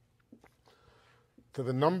to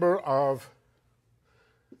the number of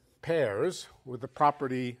pairs with the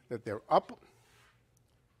property that they're up.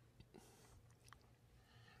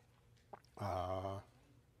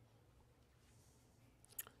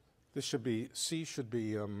 This should be, C should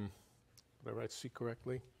be, did I write C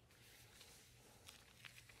correctly?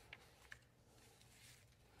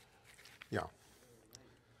 Yeah.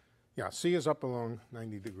 Yeah, C is up along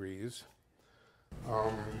 90 degrees.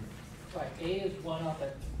 Right, A is 1 up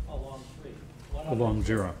at along 3. Along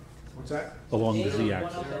 0. What's that? Along A the is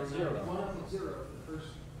z-axis. 1 up at 0. 1 up at 0 for the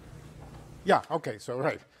first. Yeah, okay, so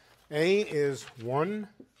right. A is 1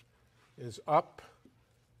 is up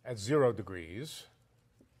at 0 degrees.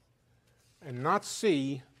 And not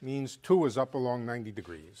C means 2 is up along 90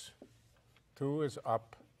 degrees. 2 is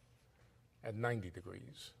up at 90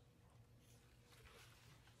 degrees.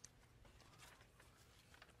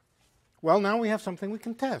 Well, now we have something we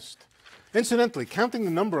can test. Incidentally, counting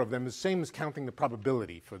the number of them is the same as counting the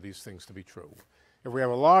probability for these things to be true. If we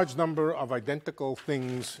have a large number of identical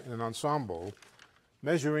things in an ensemble,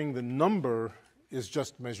 measuring the number is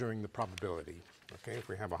just measuring the probability. Okay, if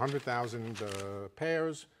we have 100,000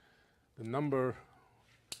 pairs, the number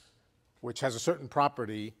which has a certain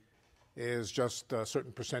property is just a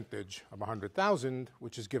certain percentage of 100,000,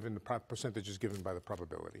 which is given, the percentage is given by the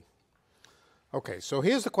probability. Okay, so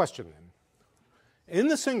here's the question then. In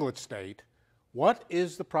the singlet state, what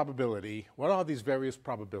is the probability? What are these various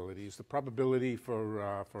probabilities? The probability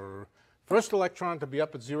for first electron to be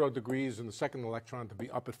up at 0 degrees and the second electron to be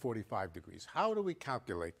up at 45 degrees. How do we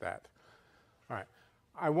calculate that? All right.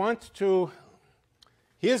 I want to,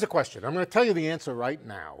 here's a question. I'm going to tell you the answer right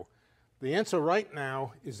now. The answer right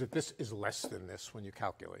now is that this is less than this when you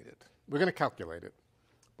calculate it. We're going to calculate it.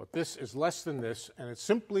 But this is less than this, and it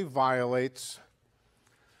simply violates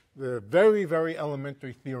the very, very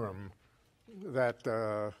elementary theorem that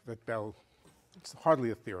Bell, it's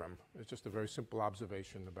hardly a theorem. It's just a very simple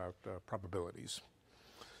observation about probabilities.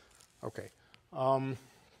 Okay.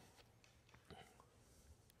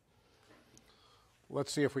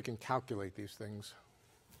 Let's see if we can calculate these things.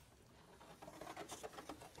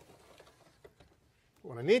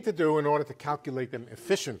 What I need to do in order to calculate them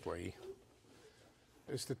efficiently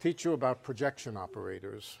is to teach you about projection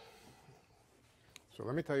operators. So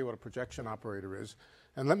let me tell you what a projection operator is,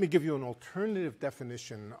 and let me give you an alternative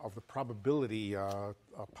definition of the probability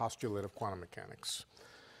postulate of quantum mechanics.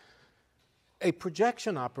 A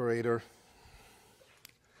projection operator,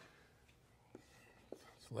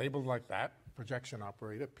 it's labeled like that, projection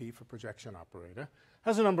operator, P for projection operator,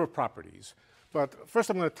 has a number of properties. But first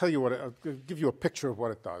I'm going to tell you I'll give you a picture of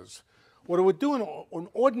what it does. What it would do in an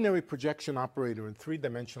ordinary projection operator in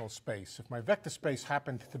three-dimensional space, if my vector space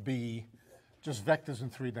happened to be just vectors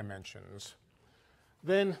in 3 dimensions,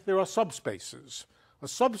 then there are subspaces. A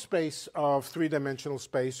subspace of 3-dimensional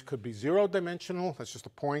space could be 0-dimensional, that's just a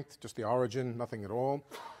point, just the origin, nothing at all.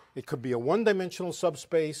 It could be a 1-dimensional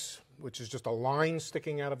subspace, which is just a line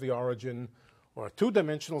sticking out of the origin, or a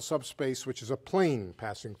 2-dimensional subspace, which is a plane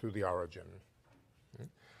passing through the origin.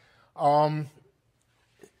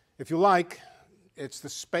 If you like, it's the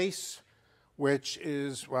space which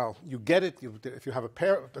is, well, you get it. If you have a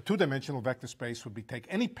 2-dimensional vector space would be take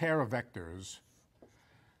any pair of vectors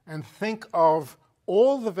and think of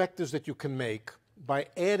all the vectors that you can make by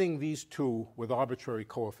adding these two with arbitrary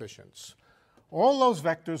coefficients. All those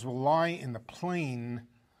vectors will lie in the plane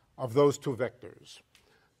of those two vectors.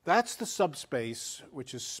 That's the subspace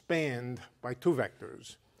which is spanned by 2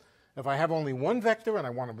 vectors. If I have only one vector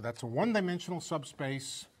and that's a 1-dimensional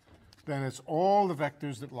subspace, then it's all the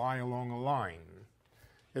vectors that lie along a line.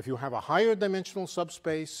 If you have a higher dimensional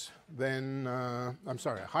subspace, then, a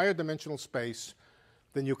higher dimensional space,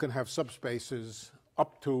 then you can have subspaces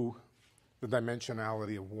up to the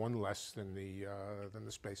dimensionality of 1 less than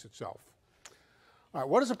the space itself. All right,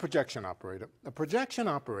 what is a projection operator? A projection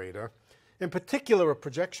operator, in particular a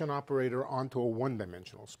projection operator onto a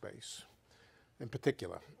 1-dimensional space, in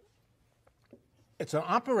particular. It's an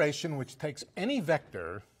operation which takes any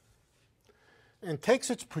vector and takes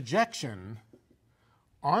its projection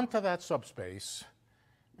onto that subspace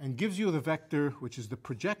and gives you the vector which is the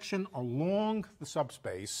projection along the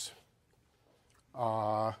subspace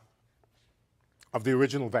of the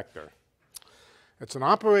original vector. It's an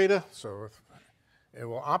operator, so it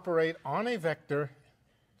will operate on a vector,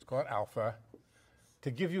 let's call it alpha,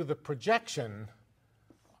 to give you the projection,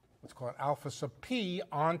 let's call it alpha sub p,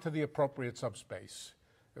 onto the appropriate subspace.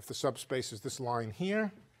 If the subspace is this line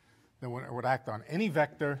here, then it would act on any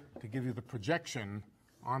vector to give you the projection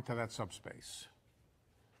onto that subspace.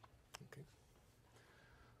 Okay.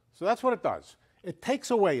 So that's what it does. It takes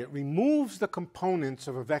away, it removes the components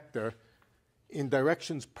of a vector in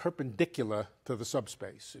directions perpendicular to the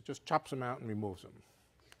subspace. It just chops them out and removes them.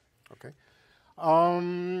 Okay.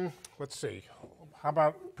 Let's see. How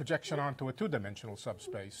about projection onto a 2-dimensional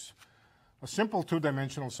subspace? A simple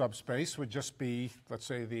 2-dimensional subspace would just be, let's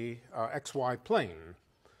say, the xy plane.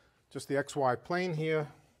 Just the xy plane here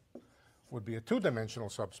would be a 2-dimensional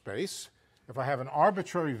subspace. If I have an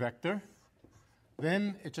arbitrary vector,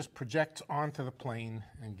 then it just projects onto the plane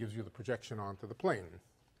and gives you the projection onto the plane.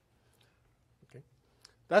 Okay.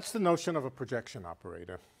 That's the notion of a projection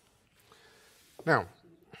operator. Now,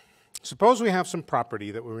 suppose we have some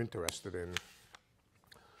property that we're interested in.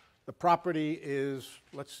 The property is,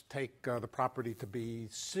 let's take the property to be,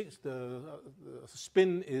 the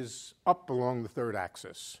spin is up along the 3rd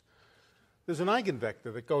axis. There's an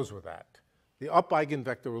eigenvector that goes with that, the up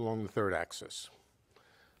eigenvector along the 3rd axis.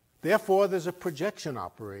 Therefore, there's a projection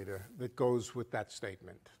operator that goes with that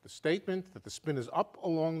statement. The statement that the spin is up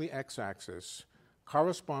along the x-axis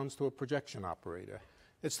corresponds to a projection operator.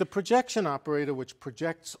 It's the projection operator which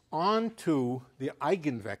projects onto the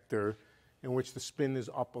eigenvector in which the spin is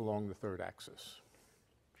up along the 3rd axis.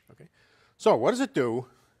 Okay? So what does it do?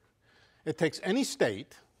 It takes any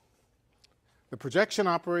state, the projection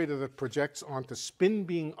operator that projects onto spin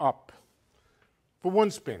being up, for one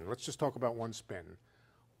spin. Let's just talk about one spin.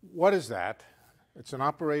 What is that? It's an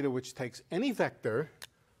operator which takes any vector,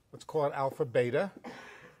 let's call it alpha beta,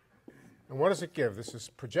 and what does it give? This is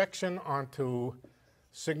projection onto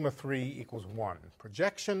sigma 3 equals 1.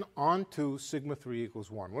 Projection onto sigma 3 equals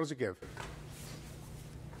 1. What does it give?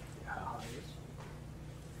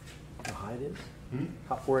 side is?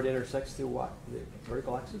 Where it intersects the what? The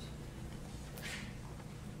vertical axis?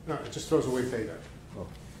 No, it just throws away beta. Oh.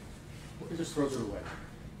 It just throws it away.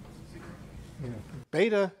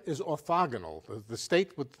 Beta is orthogonal. The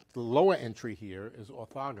state with the lower entry here is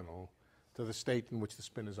orthogonal to the state in which the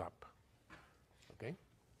spin is up. Okay?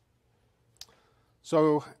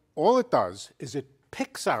 So all it does is it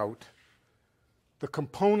picks out the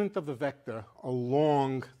component of the vector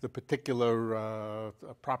along the particular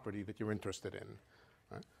property that you're interested in.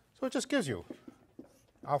 Right? So it just gives you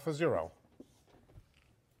alpha 0.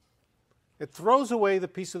 It throws away the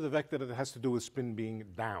piece of the vector that has to do with spin being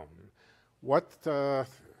down. What does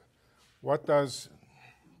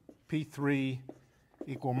P3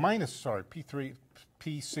 equal minus, sorry,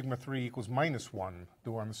 P sigma 3 equals minus 1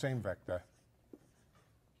 do on the same vector?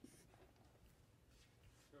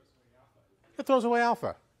 It throws away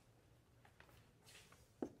alpha.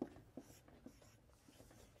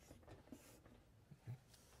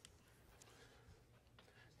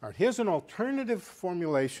 All right, here's an alternative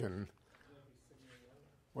formulation.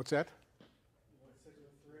 What's that?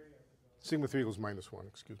 Sigma 3 equals minus 1,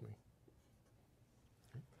 excuse me.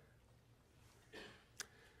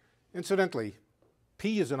 Incidentally,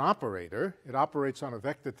 P is an operator. It operates on a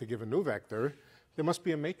vector to give a new vector. There must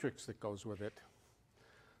be a matrix that goes with it.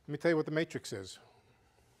 Let me tell you what the matrix is.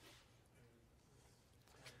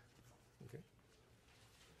 Okay.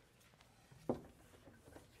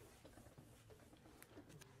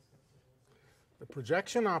 The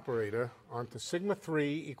projection operator onto sigma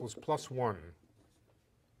 3 equals plus 1.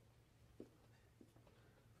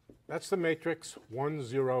 That's the matrix 1,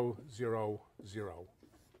 0, 0, 0.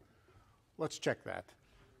 Let's check that.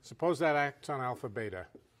 Suppose that acts on alpha beta.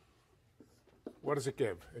 What does it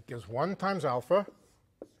give? It gives 1 times alpha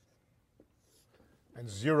and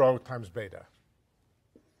 0 times beta.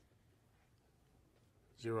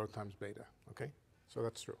 0 times beta, okay? So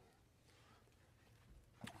that's true.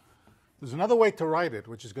 There's another way to write it,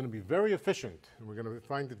 which is going to be very efficient, and we're going to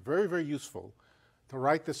find it very, very useful to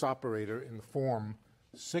write this operator in the form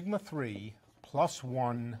sigma 3 plus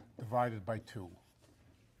 1 divided by 2.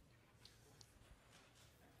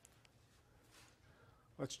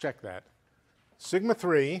 Let's check that. Sigma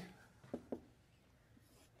 3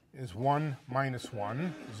 is 1 minus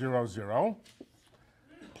 1, 0, 0,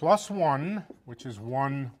 plus 1, which is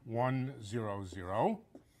 1, 1, 0, 0.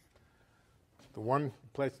 The 1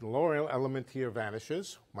 placed in the lower element here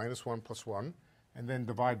vanishes, minus 1 plus 1, and then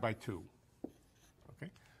divide by 2.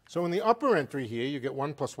 Okay? So in the upper entry here, you get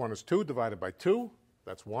 1 plus 1 is 2 divided by 2.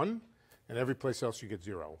 That's 1. And every place else you get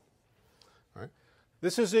 0. All right?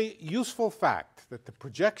 This is a useful fact that the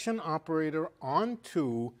projection operator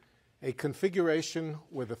onto a configuration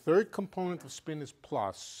where the third component of spin is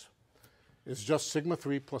plus is just sigma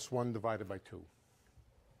 3 plus 1 divided by 2.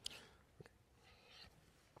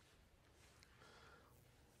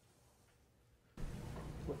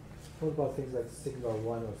 What about things like sigma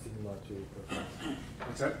 1 or sigma 2?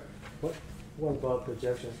 What's that? What about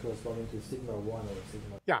projections corresponding to sigma 1 or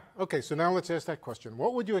sigma 2? Yeah, okay, so now let's ask that question.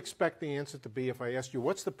 What would you expect the answer to be if I asked you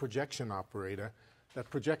what's the projection operator that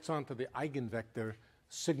projects onto the eigenvector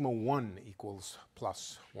sigma 1 equals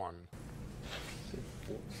plus 1?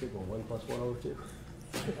 Sigma 1 plus 1 over 2.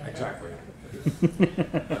 Exactly.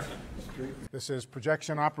 This is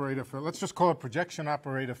projection operator for, let's just call it projection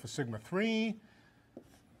operator for sigma 3.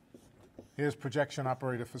 Here's projection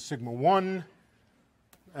operator for sigma 1.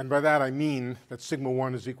 And by that I mean that sigma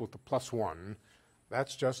 1 is equal to plus 1.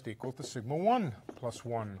 That's just equal to sigma 1 plus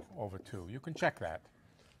 1 over 2. You can check that.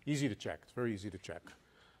 Easy to check. It's very easy to check.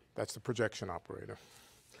 That's the projection operator.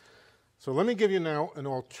 So let me give you now an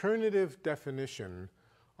alternative definition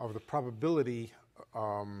of the probability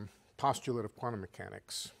postulate of quantum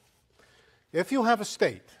mechanics. If you have a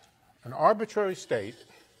state, an arbitrary state,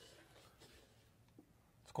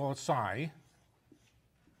 let's call it psi,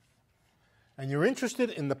 and you're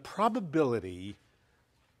interested in the probability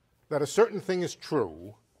that a certain thing is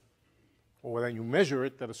true, or that you measure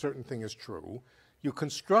it that a certain thing is true, you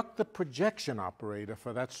construct the projection operator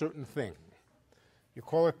for that certain thing. You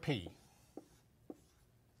call it P.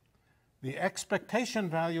 The expectation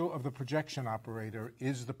value of the projection operator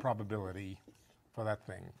is the probability for that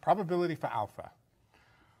thing. Probability for alpha.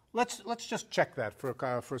 Let's just check that for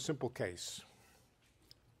a simple case.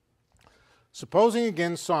 Supposing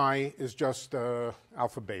again psi is just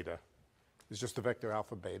alpha beta, is just a vector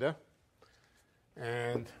alpha beta,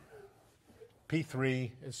 and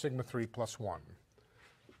P3 is sigma 3 plus 1.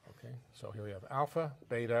 Okay, so here we have alpha,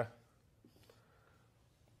 beta.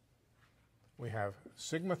 We have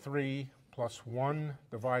sigma 3 plus 1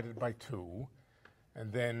 divided by 2,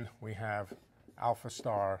 and then we have alpha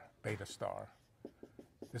star, beta star.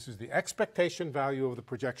 This is the expectation value of the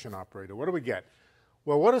projection operator. What do we get?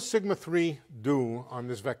 Well, what does sigma 3 do on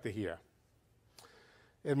this vector here?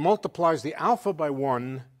 It multiplies the alpha by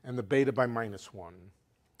 1 and the beta by minus 1,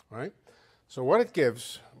 right? So what it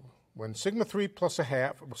gives, when sigma 3 plus a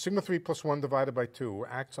half, sigma 3 plus 1 divided by 2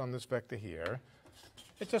 acts on this vector here,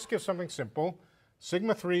 it just gives something simple.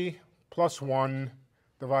 Sigma 3 plus 1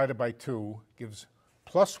 divided by 2 gives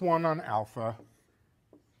plus 1 on alpha.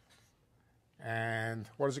 And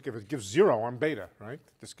what does it give? It gives 0 on beta, right?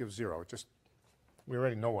 This gives 0. It just, we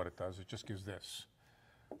already know what it does. It just gives this.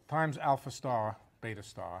 Times alpha star, beta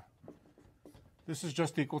star. This is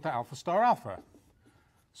just equal to alpha star alpha.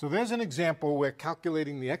 So there's an example where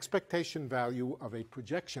calculating the expectation value of a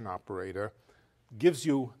projection operator gives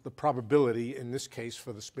you the probability, in this case,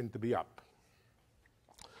 for the spin to be up.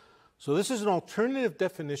 So this is an alternative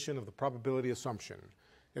definition of the probability assumption.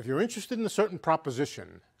 If you're interested in a certain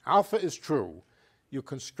proposition, alpha is true, you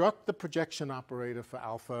construct the projection operator for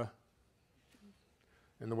alpha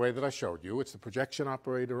in the way that I showed you. It's the projection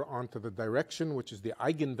operator onto the direction, which is the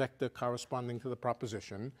eigenvector corresponding to the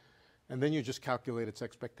proposition, and then you just calculate its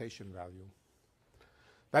expectation value.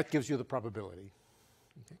 That gives you the probability.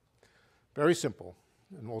 Okay. Very simple,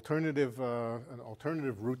 an alternative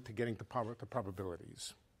route to getting to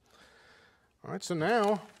probabilities. All right, so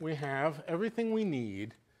now we have everything we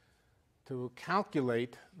need to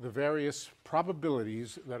calculate the various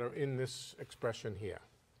probabilities that are in this expression here.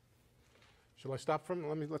 Shall I stop for,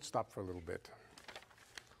 let's stop for a little bit.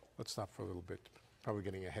 Let's stop for a little bit. Probably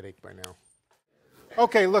getting a headache by now.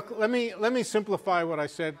 Okay, look, let me simplify what I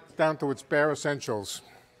said down to its bare essentials.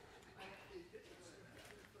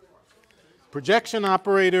 Projection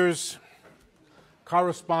operators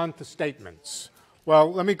correspond to statements.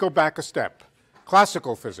 Well, let me go back a step.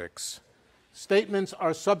 Classical physics. Statements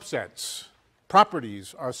are subsets.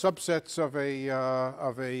 Properties are subsets of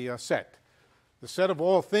a set. The set of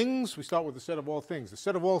all things, we start with the set of all things. The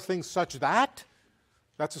set of all things such that,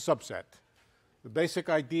 that's a subset. The basic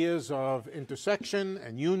ideas of intersection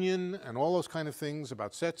and union and all those kind of things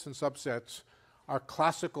about sets and subsets are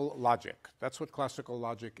classical logic. That's what classical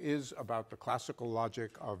logic is about, the classical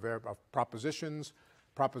logic of propositions.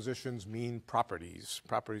 Propositions mean properties,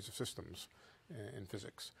 properties of systems in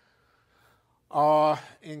physics.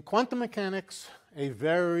 In quantum mechanics, a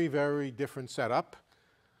very, very different setup.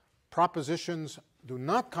 Propositions do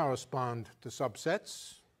not correspond to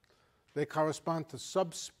subsets. They correspond to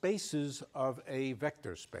subspaces of a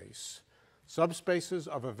vector space. Subspaces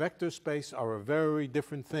of a vector space are a very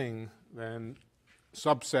different thing than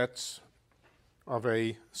subsets of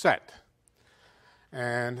a set.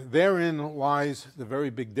 And therein lies the very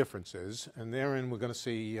big differences, and therein we're going to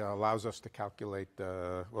see allows us to calculate,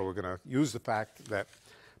 well, we're going to use the fact that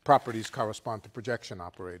properties correspond to projection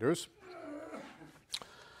operators.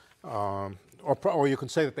 Or you can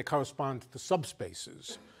say that they correspond to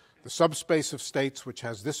subspaces, the subspace of states which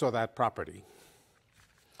has this or that property.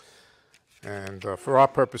 And for our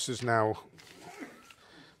purposes now,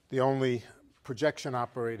 the only projection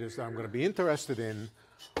operators that I'm going to be interested in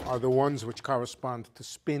are the ones which correspond to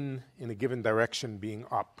spin in a given direction being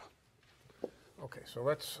up. Okay, so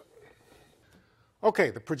let's...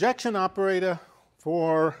 Okay, the projection operator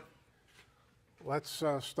for... Let's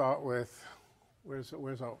start with...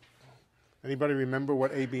 Where's our... Anybody remember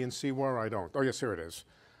what A, B, and C were? I don't. Oh, yes, here it is.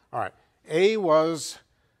 All right. A was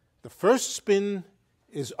the first spin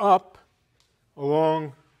is up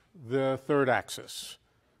along the third axis.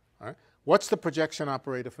 All right. What's the projection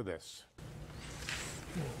operator for this?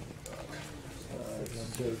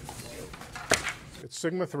 It's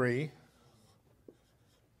sigma 3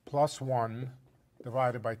 plus 1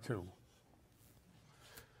 divided by 2.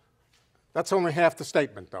 That's only half the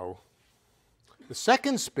statement, though. The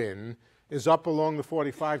second spin is up along the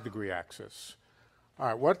 45-degree axis. All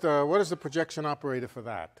right, what is the projection operator for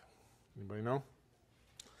that? Anybody know?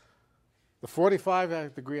 The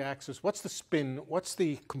 45-degree axis, what's the spin, what's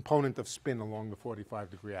the component of spin along the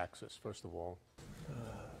 45-degree axis, first of all?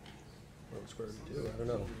 Square root of 2, I don't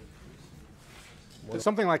know. It's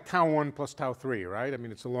something like tau 1 plus tau 3, right? I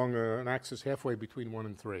mean, it's along an axis halfway between 1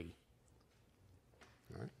 and 3.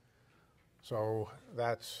 Right? So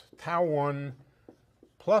that's tau 1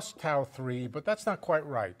 plus tau 3, but that's not quite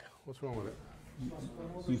right. What's wrong with it?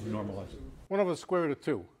 You can normalize it. 1 over the square root of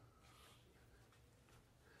 2.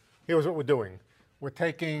 Here's what we're doing. We're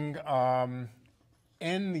taking n,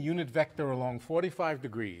 the unit vector, along 45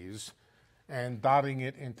 degrees and dotting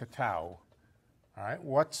it into tau. All right,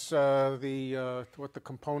 what the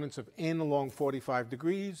components of n along 45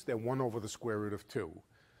 degrees? They're 1 over the square root of 2.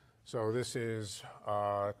 So this is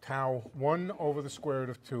tau 1 over the square root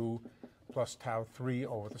of 2 plus tau 3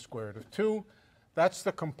 over the square root of 2. That's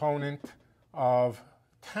the component of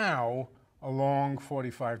tau along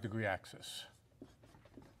 45-degree axis.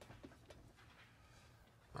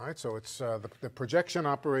 All right, so it's the projection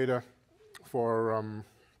operator for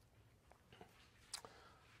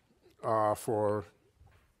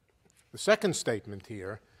the second statement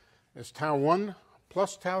here is tau 1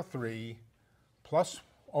 plus tau 3 plus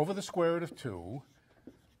over the square root of 2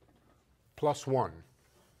 plus 1.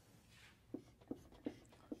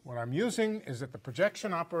 What I'm using is that the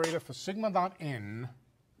projection operator for sigma dot n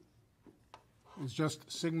is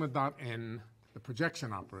just sigma dot n. The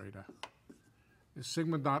projection operator is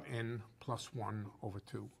sigma dot n plus 1 over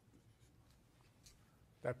 2.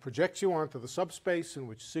 That projects you onto the subspace in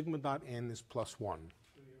which sigma dot n is plus 1.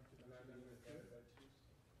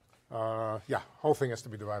 Yeah, whole thing has to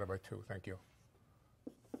be divided by 2. Thank you.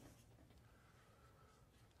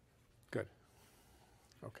 Good.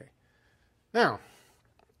 Okay. Now,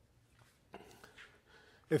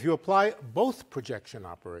 if you apply both projection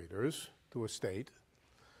operators to a state,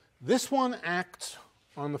 this one acts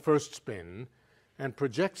on the first spin and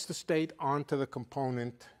projects the state onto the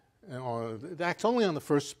component, or it acts only on the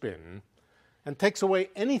first spin, and takes away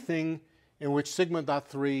anything in which sigma dot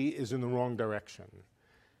 3 is in the wrong direction.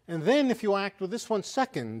 And then if you act with this one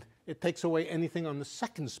second, it takes away anything on the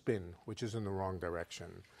second spin which is in the wrong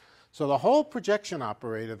direction. So the whole projection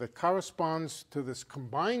operator that corresponds to this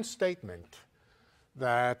combined statement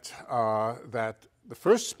that, that the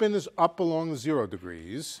first spin is up along 0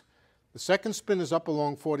 degrees, the second spin is up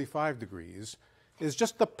along 45 degrees, is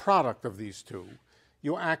just the product of these two.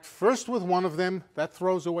 You act first with one of them, that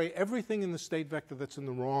throws away everything in the state vector that's in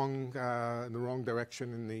the wrong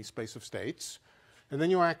direction in the space of states. And then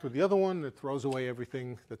you act with the other one that throws away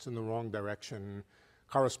everything that's in the wrong direction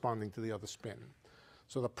corresponding to the other spin.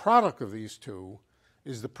 So the product of these two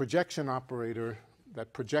is the projection operator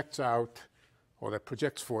that projects out, or that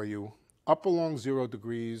projects for you, up along 0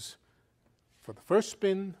 degrees for the first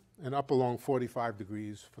spin and up along 45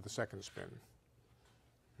 degrees for the second spin.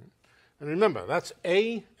 And remember, that's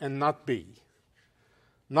A and not B.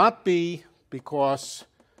 Not B because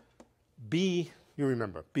B, you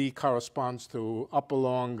remember, B corresponds to up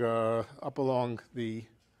along the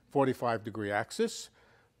 45-degree axis.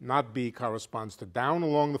 Not B corresponds to down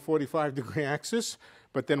along the 45-degree axis.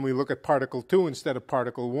 But then we look at particle 2 instead of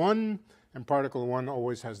particle 1, and particle 1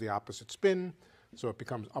 always has the opposite spin, so it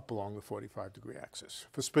becomes up along the 45-degree axis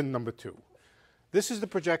for spin number 2. This is the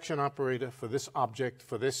projection operator for this object,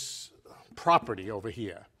 for this property over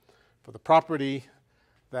here, for the property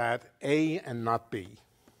that A and not B.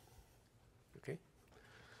 Okay?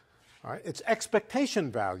 All right. Its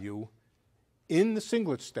expectation value in the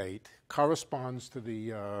singlet state corresponds to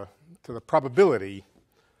the probability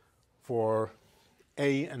for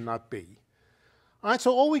A and not B. All right,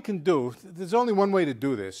 so all we can do, there's only one way to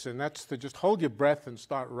do this, and that's to just hold your breath and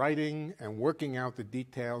start writing and working out the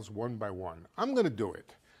details one by one. I'm going to do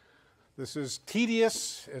it. This is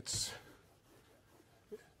tedious. It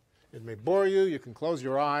may bore you. You can close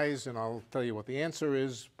your eyes, and I'll tell you what the answer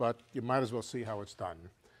is, but you might as well see how it's done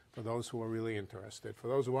for those who are really interested. For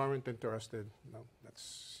those who aren't interested, no,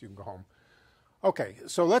 you can go home. Okay,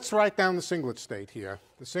 so let's write down the singlet state here.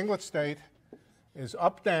 The singlet state is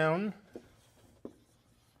up, down,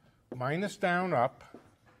 minus down, up,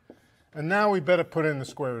 and now we better put in the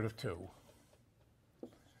square root of 2.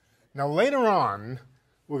 Now later on,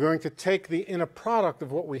 we're going to take the inner product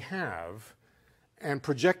of what we have and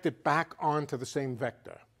project it back onto the same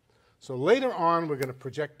vector. So later on, we're going to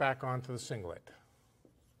project back onto the singlet.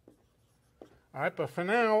 All right, but for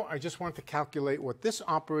now, I just want to calculate what this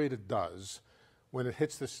operator does when it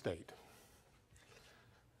hits this state.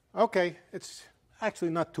 Okay, it's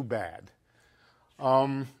actually not too bad.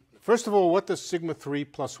 First of all, what does sigma 3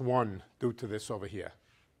 plus 1 do to this over here?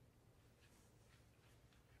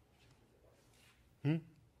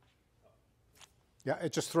 Yeah,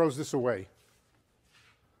 it just throws this away.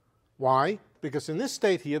 Why? Because in this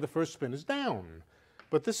state here, the first spin is down.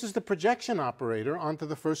 But this is the projection operator onto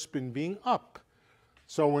the first spin being up.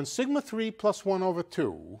 So when sigma 3 plus 1 over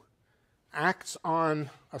 2 acts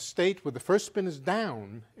on a state where the first spin is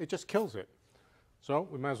down, it just kills it. So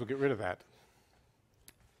we might as well get rid of that.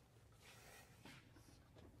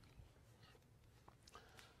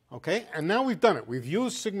 Okay, and now we've done it. We've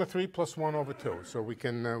used sigma 3 plus 1 over 2. So we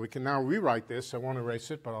can now rewrite this. I won't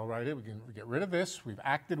erase it, but I'll write it. We get rid of this. We've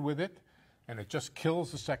acted with it, and it just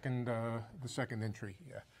kills the second entry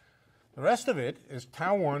here. The rest of it is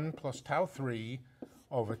tau 1 plus tau 3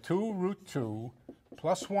 over 2 root 2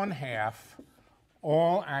 plus 1/2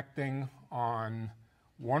 all acting on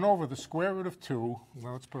 1 over the square root of 2.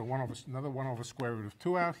 Well, let's put another 1 over square root of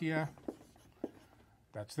 2 out here.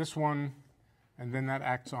 That's this one. And then that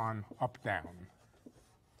acts on up, down.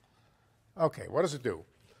 Okay, what does it do?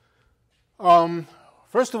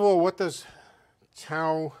 First of all, what does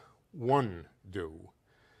tau 1 do?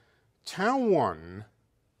 Tau 1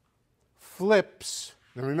 flips.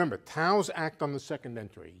 Now remember, taus act on the second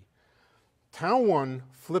entry. Tau 1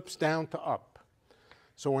 flips down to up.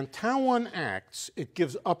 So when tau 1 acts, it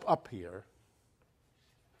gives up here.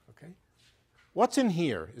 Okay? What's in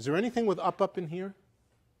here? Is there anything with up in here?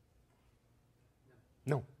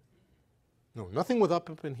 No. No, nothing with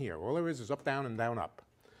up in here. All there is up, down, and down, up.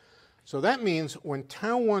 So that means when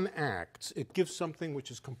tau 1 acts, it gives something which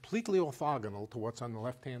is completely orthogonal to what's on the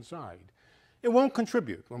left-hand side. It won't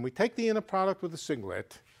contribute. When we take the inner product with the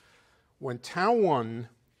singlet, when tau 1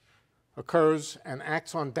 occurs and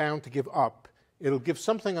acts on down to give up, it'll give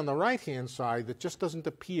something on the right-hand side that just doesn't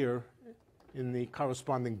appear in the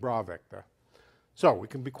corresponding bra vector. So we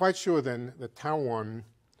can be quite sure then that tau 1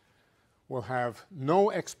 will have no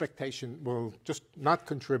expectation, will just not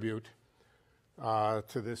contribute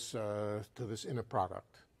to this inner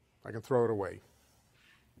product. I can throw it away.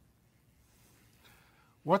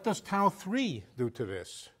 What does tau 3 do to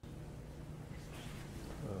this?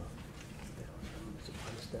 Is it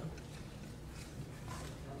minus down?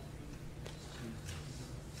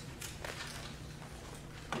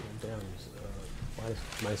 Down is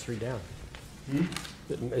minus 3 down.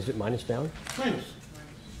 Is it minus down? Minus.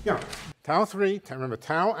 Yeah. Tau 3, remember,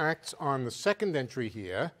 tau acts on the second entry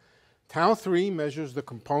here. Tau 3 measures the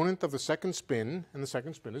component of the second spin, and the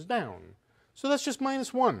second spin is down. So that's just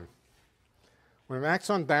minus 1. When it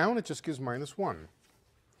acts on down, it just gives minus 1.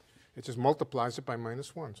 It just multiplies it by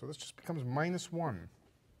minus 1. So this just becomes minus 1.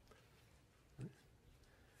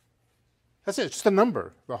 That's it. It's just a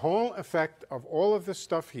number. The whole effect of all of this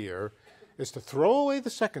stuff here is to throw away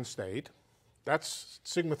the second state. That's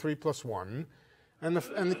sigma 3 plus 1. And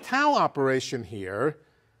the tau operation here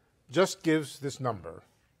just gives this number.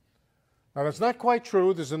 Now, that's not quite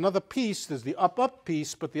true. There's another piece. There's the up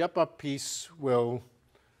piece, but the up piece will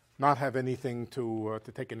not have anything to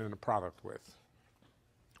take it in a product with.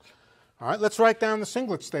 All right, let's write down the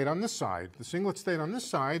singlet state on this side. The singlet state on this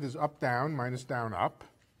side is up, down, minus down, up,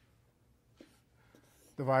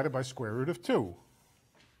 divided by square root of 2.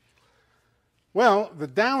 Well, the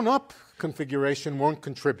down-up configuration won't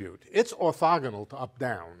contribute. It's orthogonal to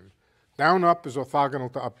up-down. Down-up is orthogonal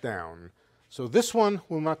to up-down. So this one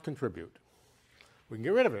will not contribute. We can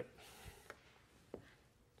get rid of it.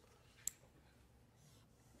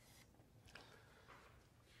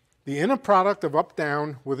 The inner product of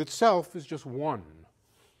up-down with itself is just 1.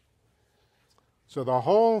 So the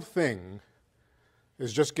whole thing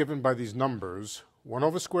is just given by these numbers, 1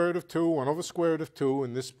 over square root of 2, 1 over square root of 2,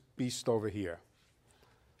 and this beast over here.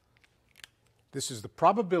 This is the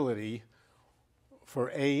probability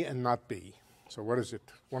for A and not B. So what is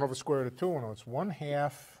it? 1 over square root of 2? No, it's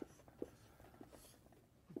 1/2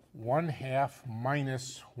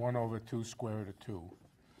 minus 1 over 2 square root of 2.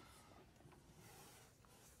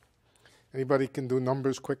 Anybody can do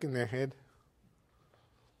numbers quick in their head?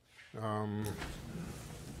 1/4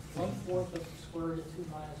 of the square root of 2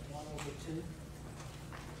 minus 1 over 2.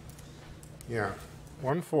 Yeah,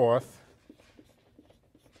 1/4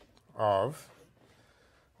 of,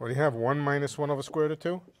 what do you have, 1 minus 1 over square root of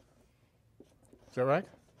 2? Is that right?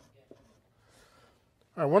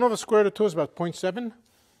 All right, 1 over square root of 2 is about 0.7.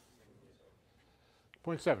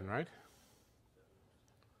 0.7, right?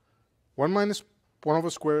 1 over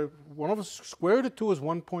square root of 2 is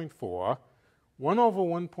 1.4. 1 over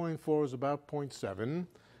 1.4 is about 0.7.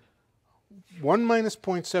 1 minus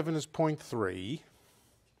 0.7 is 0.3.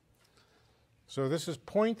 So this is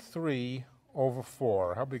 0.3 over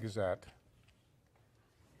 4. How big is that?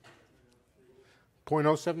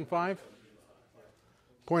 0.075?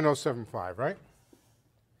 0.075, right?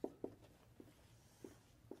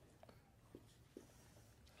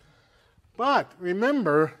 But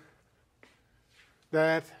remember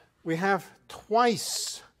that we have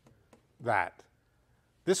twice that.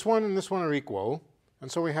 This one and this one are equal, and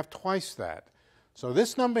so we have twice that. So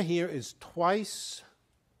this number here is twice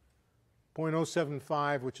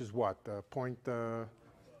 0.075, which is what? 75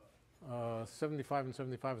 and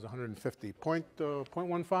 75 is 150.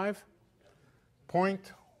 0.15?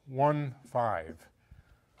 0.15.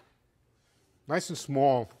 Nice and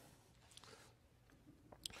small.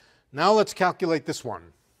 Now let's calculate this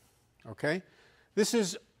one. Okay? This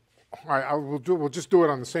is, all right, we'll just do it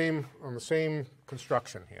on the same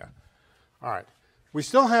construction here. All right. We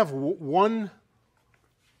still have one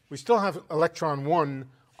we still have electron 1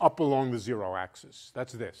 up along the 0 axis.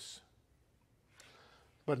 That's this.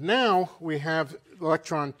 But now we have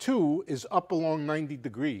electron 2 is up along 90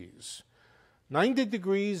 degrees. 90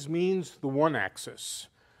 degrees means the 1 axis.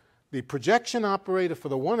 The projection operator for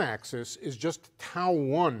the 1 axis is just tau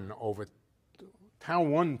 1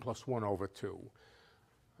 plus 1 over 2.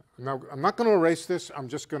 Now, I'm not going to erase this. I'm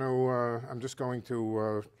just going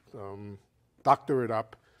to doctor it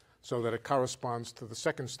up so that it corresponds to the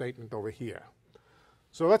second statement over here.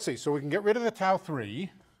 So let's see. So we can get rid of the tau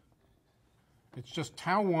 3. It's just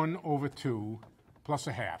tau 1 over 2 plus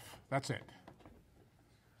a half. That's it.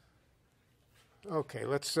 Okay,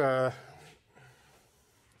 let's...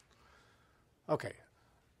 okay.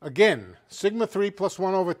 Again, sigma 3 plus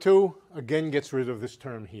 1 over 2 again gets rid of this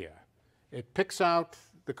term here. It picks out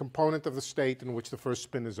the component of the state in which the first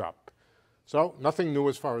spin is up. So nothing new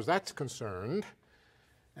as far as that's concerned.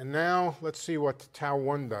 And now let's see what tau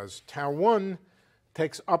 1 does. Tau 1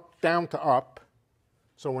 takes up down to up.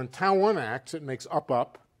 So when tau 1 acts, it makes up,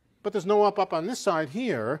 up. But there's no up, up on this side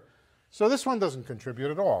here. So this one doesn't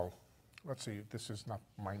contribute at all. Let's see, this is not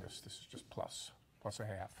minus. This is just plus a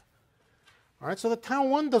half. All right, so the tau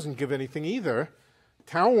 1 doesn't give anything either.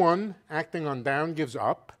 Tau 1 acting on down gives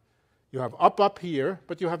up. You have up, up here,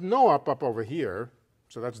 but you have no up, up over here.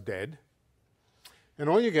 So that's dead. And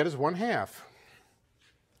all you get is 1/2.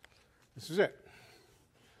 This is it.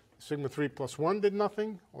 Sigma 3 plus 1 did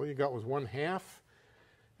nothing. All you got was 1/2.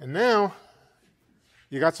 And now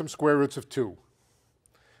you got some square roots of 2.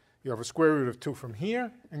 You have a square root of 2 from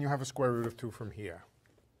here, and you have a square root of 2 from here.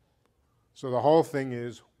 So the whole thing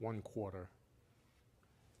is 1/4.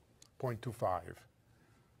 0.25.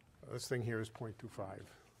 This thing here is 0.25.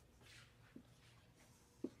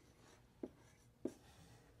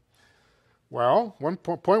 Well,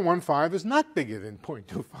 0.15 is not bigger than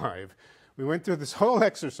 0.25. We went through this whole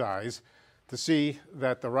exercise to see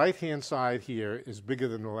that the right-hand side here is bigger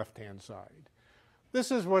than the left-hand side.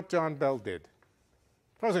 This is what John Bell did.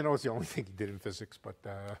 As far as I know, it's the only thing he did in physics, but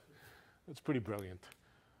it's pretty brilliant.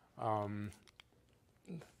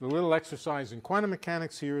 The little exercise in quantum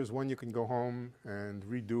mechanics here is one you can go home and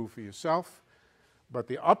redo for yourself. But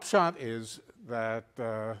the upshot is that,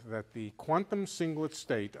 that the quantum singlet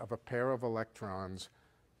state of a pair of electrons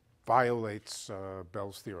violates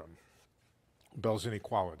Bell's theorem, Bell's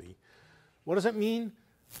inequality. What does that mean?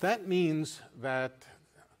 That means that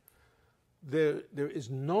there is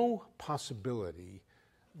no possibility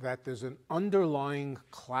that there's an underlying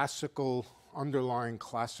classical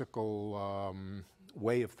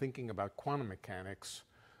way of thinking about quantum mechanics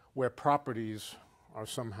where properties are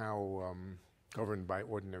somehow governed by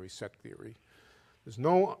ordinary set theory. There's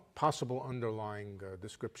no possible underlying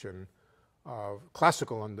description of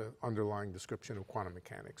classical underlying description of quantum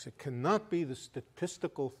mechanics. It cannot be the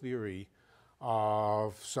statistical theory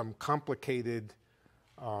of some complicated,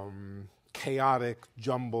 chaotic,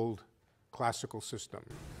 jumbled classical system.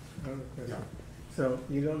 Yeah. So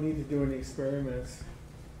you don't need to do any experiments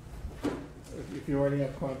if you already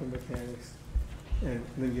have quantum mechanics, and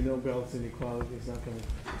then you know Bell's inequality is not going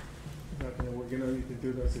to work. You don't need to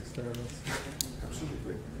do those experiments.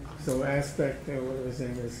 Absolutely. So aspect, whatever his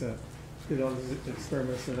name is, did all these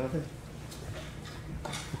experiments for nothing?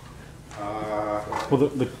 Well,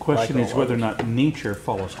 the question is whether or not nature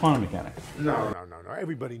follows quantum mechanics. No.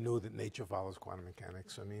 Everybody knew that nature follows quantum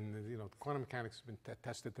mechanics. I mean, you know, quantum mechanics has been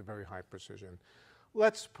tested to very high precision.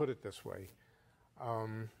 Let's put it this way.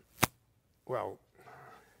 Well,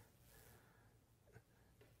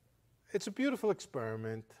 it's a beautiful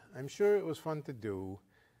experiment. I'm sure it was fun to do.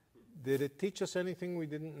 Did it teach us anything we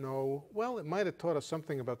didn't know? Well, it might have taught us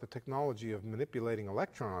something about the technology of manipulating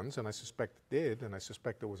electrons, and I suspect it did, and I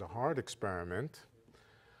suspect it was a hard experiment.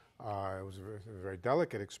 It was a very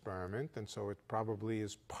delicate experiment, and so it probably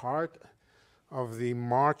is part of the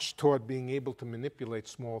march toward being able to manipulate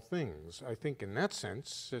small things. I think in that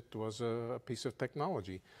sense, it was a piece of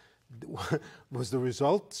technology. Was the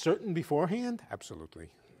result certain beforehand? Absolutely.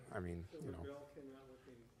 I mean, you know.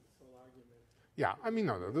 Yeah, I mean,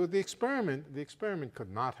 no, the experiment could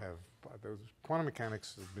not have, quantum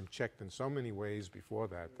mechanics has been checked in so many ways before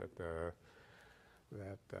that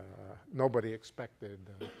nobody expected.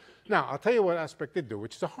 Now, I'll tell you what aspect did do,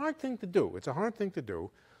 which is a hard thing to do. It's a hard thing to do.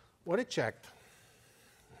 What it checked,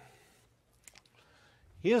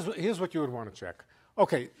 here's what you would want to check.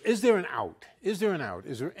 Okay, is there an out? Is there an out?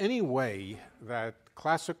 Is there any way that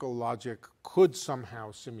classical logic could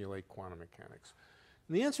somehow simulate quantum mechanics?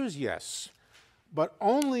 And the answer is yes, but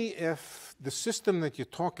only if the system that you're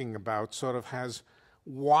talking about sort of has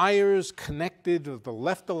wires connected with the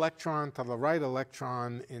left electron to the right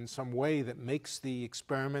electron in some way that makes the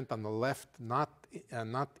experiment on the left not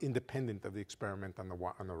independent of the experiment on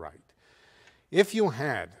the right. If you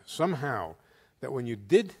had somehow that when you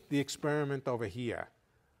did the experiment over here,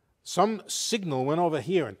 some signal went over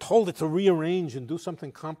here and told it to rearrange and do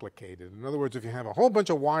something complicated. In other words, if you have a whole bunch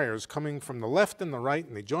of wires coming from the left and the right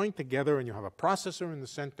and they join together and you have a processor in the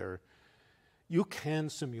center, you can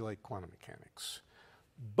simulate quantum mechanics.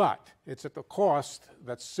 But it's at the cost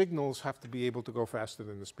that signals have to be able to go faster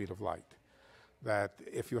than the speed of light. That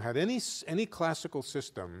if you had any classical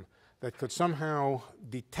system that could somehow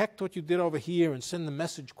detect what you did over here and send the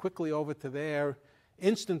message quickly over to there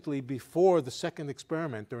instantly before the second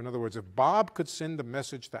experiment, or in other words, if Bob could send a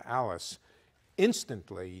message to Alice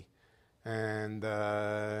instantly and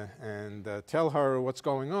tell her what's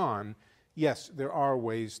going on, yes, there are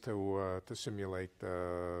ways to simulate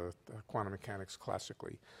quantum mechanics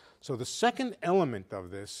classically. So the second element of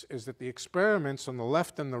this is that the experiments on the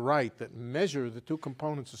left and the right that measure the two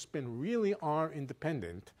components of spin really are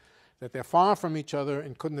independent, that they're far from each other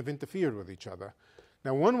and couldn't have interfered with each other.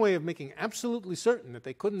 Now, one way of making absolutely certain that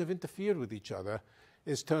they couldn't have interfered with each other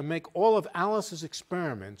is to make all of Alice's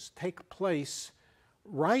experiments take place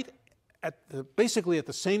right basically at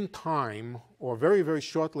the same time or very, very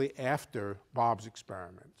shortly after Bob's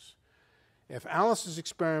experiments. If Alice's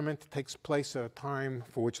experiment takes place at a time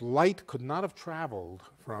for which light could not have traveled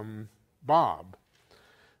from Bob,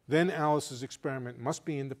 then Alice's experiment must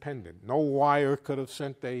be independent. No wire could have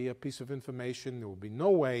sent a piece of information. There would be no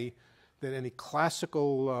way that any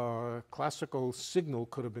classical signal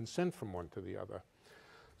could have been sent from one to the other.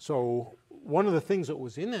 So one of the things that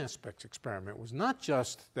was in Aspect's experiment was not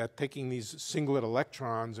just that taking these singlet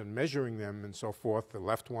electrons and measuring them and so forth, the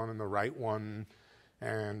left one and the right one,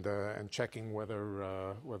 and checking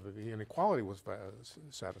whether the inequality was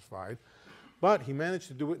satisfied, but he managed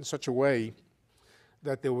to do it in such a way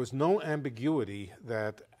that there was no ambiguity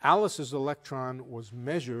that Alice's electron was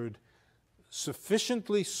measured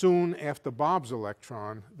sufficiently soon after Bob's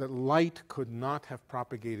electron that light could not have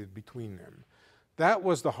propagated between them. That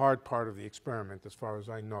was the hard part of the experiment, as far as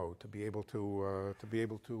I know, to be able to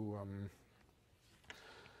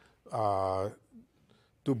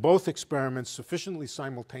do both experiments sufficiently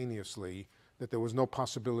simultaneously that there was no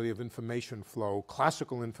possibility of information flow,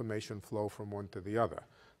 classical information flow from one to the other.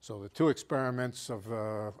 So the two experiments of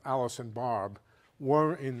Alice and Bob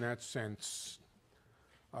were, in that sense,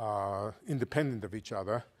 independent of each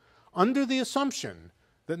other, under the assumption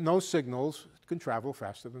that no signals can travel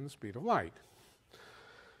faster than the speed of light.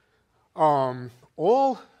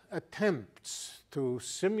 All attempts to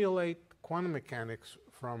simulate quantum mechanics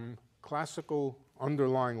from classical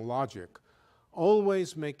underlying logic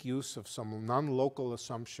always make use of some non-local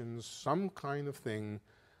assumptions, some kind of thing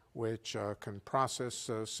which can process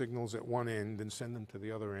signals at one end and send them to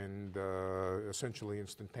the other end essentially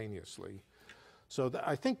instantaneously. So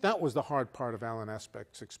I think that was the hard part of Alan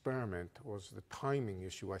Aspect's experiment, was the timing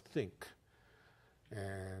issue, I think.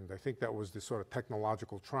 And I think that was the sort of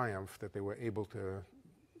technological triumph that they were able to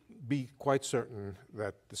be quite certain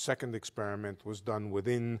that the second experiment was done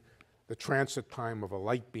within the transit time of a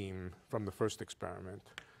light beam from the first experiment.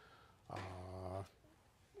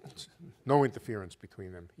 No interference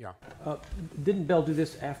between them, yeah. Didn't Bell do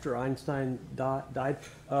this after Einstein died?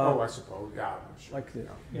 I suppose, yeah. I'm sure. Like the,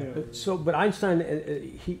 Yeah. So, but Einstein,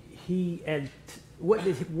 what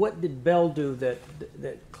did Bell do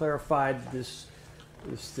that clarified this?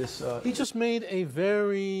 He just made a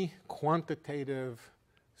very quantitative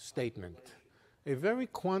statement. A very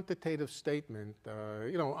quantitative statement.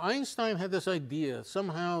 Einstein had this idea.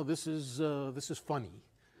 Somehow this is funny.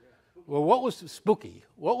 Well, what was spooky?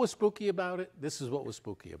 What was spooky about it? This is what was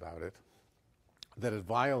spooky about it. That it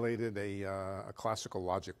violated a classical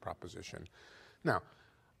logic proposition. Now,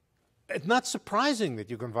 it's not surprising that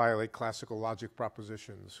you can violate classical logic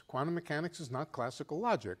propositions. Quantum mechanics is not classical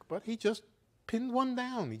logic, but he just pinned one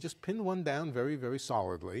down. He just pinned one down very, very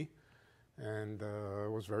solidly and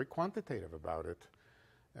was very quantitative about it.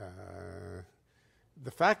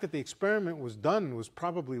 The fact that the experiment was done was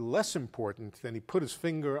probably less important than he put his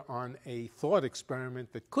finger on a thought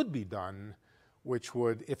experiment that could be done, which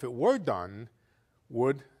would, if it were done,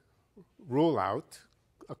 would rule out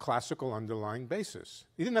a classical underlying basis.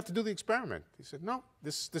 He didn't have to do the experiment. He said, no,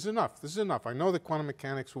 this is enough. This is enough. I know that quantum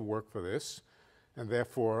mechanics will work for this, and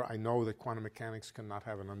therefore I know that quantum mechanics cannot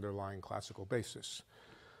have an underlying classical basis.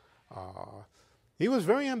 He was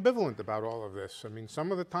very ambivalent about all of this. I mean,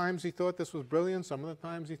 some of the times he thought this was brilliant, some of the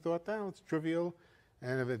times he thought, oh, it's trivial.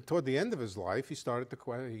 And then toward the end of his life, he thought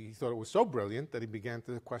it was so brilliant that he began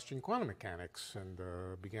to question quantum mechanics and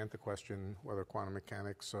began to question whether quantum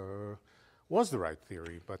mechanics was the right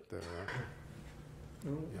theory. But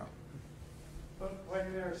yeah. But what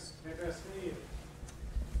interests me,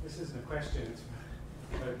 this isn't a question,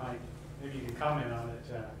 but maybe you can comment on it.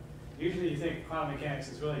 Usually you think quantum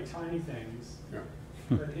mechanics is really tiny things,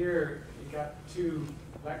 but here you got two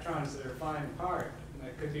electrons that are flying apart, and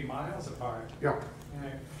that could be miles apart. Yeah. And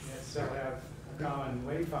yet still have a common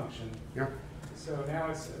wave function. Yeah. So now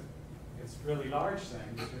it's really large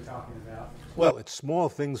things that we're talking about. Well, it's small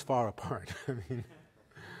things far apart. I mean,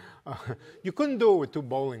 you couldn't do it with two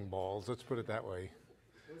bowling balls. Let's put it that way.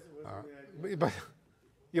 But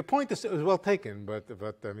your point is well taken. But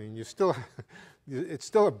I mean, you still it's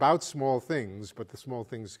still about small things. But the small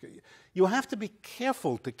things, you have to be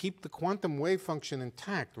careful to keep the quantum wave function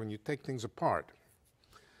intact when you take things apart.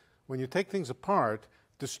 When you take things apart,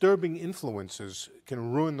 disturbing influences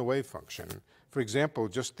can ruin the wave function. For example,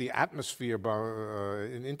 just the atmosphere,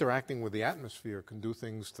 in interacting with the atmosphere, can do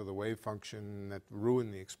things to the wave function that ruin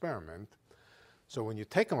the experiment. So when you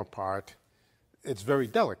take them apart, it's very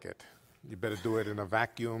delicate. You better do it in a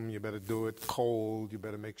vacuum, you better do it cold, you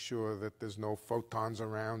better make sure that there's no photons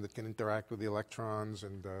around that can interact with the electrons,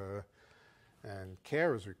 and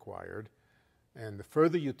care is required. And the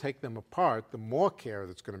further you take them apart, the more care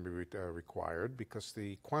that's going to be required, because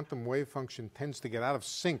the quantum wave function tends to get out of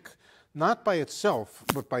sync, not by itself,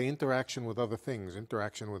 but by interaction with other things,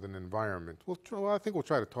 interaction with an environment. I think we'll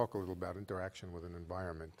try to talk a little about interaction with an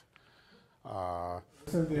environment.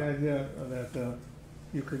 So the idea that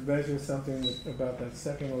you could measure something about that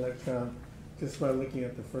second electron just by looking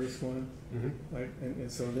at the first one, right? And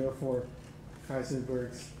so therefore,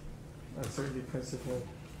 Heisenberg's uncertainty principle,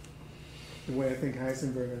 the way I think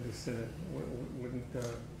Heisenberg understood it, wouldn't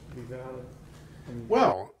be valid.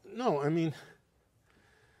 Well, no, I mean,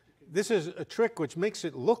 this is a trick which makes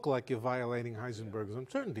it look like you're violating Heisenberg's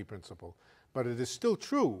uncertainty principle. But it is still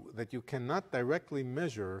true that you cannot directly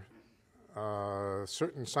measure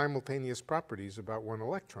certain simultaneous properties about one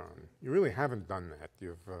electron. You really haven't done that.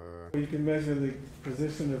 You can measure the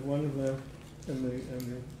position of one of them and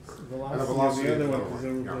the velocity of the other one,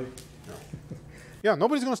 presumably. Yeah,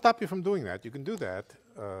 nobody's going to stop you from doing that. You can do that,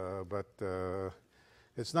 but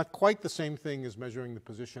it's not quite the same thing as measuring the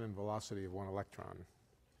position and velocity of one electron.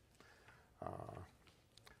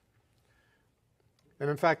 And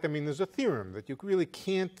in fact, I mean, there's a theorem that you really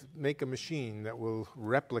can't make a machine that will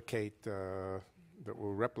replicate a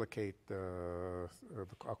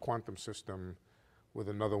quantum system with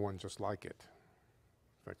another one just like it.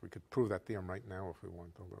 In fact, we could prove that theorem right now if we want.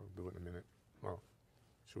 I'll do it in a minute. Well,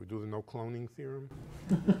 should we do the no cloning theorem?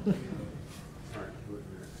 All right, do it in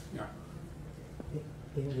a minute. Yeah.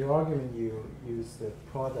 In your argument, you use the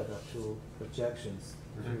product of two projections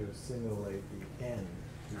to simulate the end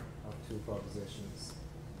of two propositions.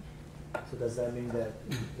 So does that mean that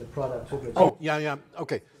the product of two projections... Oh, yeah,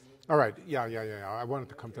 okay. All right, yeah. I wanted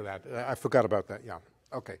to come to that. I forgot about that, yeah.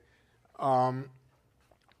 Okay.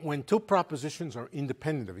 When two propositions are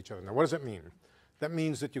independent of each other, now what does that mean? That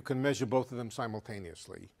means that you can measure both of them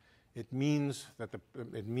simultaneously. It means that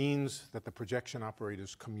the projection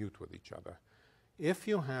operators commute with each other. If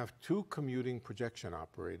you have two commuting projection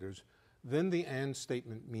operators, then the and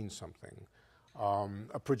statement means something.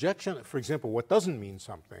 A projection, for example, what doesn't mean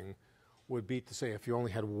something would be to say if you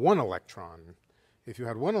only had one electron. If you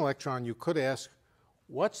had one electron, you could ask,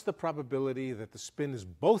 what's the probability that the spin is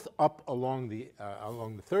both up along the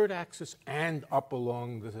third axis and up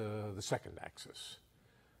along the second axis?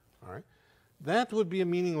 All right, that would be a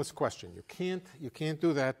meaningless question. You can't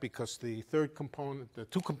do that because the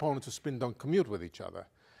two components of spin don't commute with each other.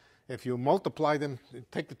 If you multiply them,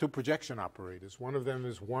 take the two projection operators. One of them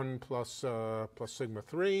is 1 plus sigma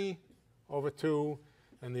 3 over 2,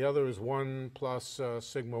 and the other is 1 plus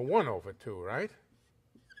sigma 1 over 2, right?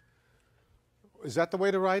 Is that the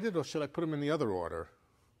way to write it, or should I put them in the other order?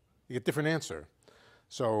 You get a different answer.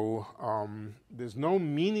 So there's no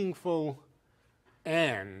meaningful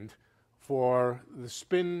and for the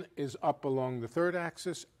spin is up along the third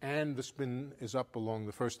axis and the spin is up along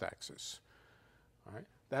the first axis. All right?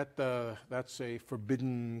 That's a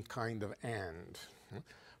forbidden kind of and.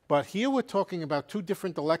 But here we're talking about two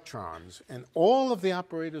different electrons, and all of the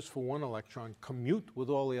operators for one electron commute with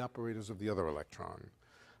all the operators of the other electron.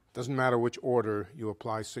 Doesn't matter which order you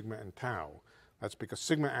apply sigma and tau. That's because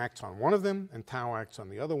sigma acts on one of them and tau acts on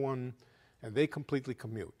the other one, and they completely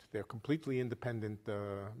commute. They're completely independent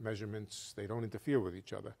measurements. They don't interfere with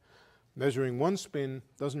each other. Measuring one spin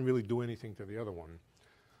doesn't really do anything to the other one,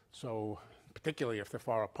 so particularly if they're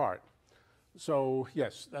far apart. So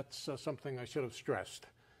yes, that's something I should have stressed.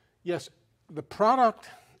 Yes, the product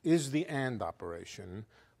is the AND operation,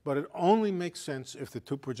 but it only makes sense if the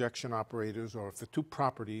two projection operators or if the two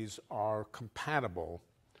properties are compatible.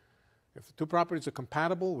 If the two properties are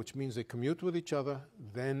compatible, which means they commute with each other,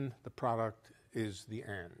 then the product is the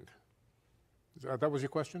AND. That was your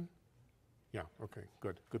question? Yeah, okay,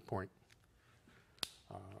 good. Good point.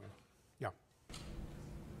 Yeah.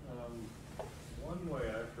 One way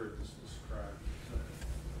I've heard this described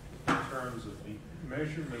is in terms of the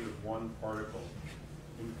measurement of one particle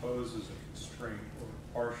imposes a constraint or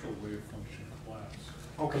partial wave function collapse.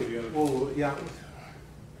 Okay, well, yeah.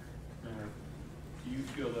 Do you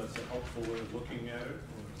feel that's a helpful way of looking at it?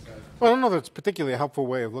 Or is that Well, I don't know that it's particularly a helpful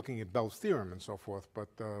way of looking at Bell's theorem and so forth, but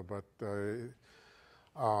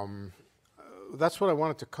that's what I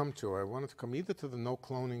wanted to come to. I wanted to come either to the no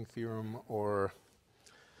cloning theorem or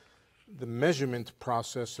the measurement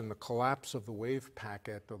process and the collapse of the wave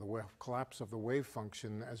packet or the collapse of the wave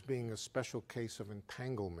function as being a special case of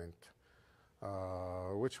entanglement.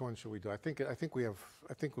 Which one should we do? I think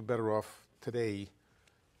we're better off today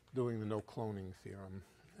doing the no cloning theorem,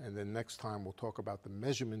 and then next time we'll talk about the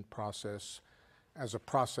measurement process as a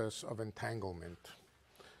process of entanglement.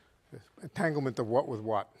 Entanglement of what with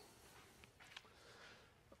what?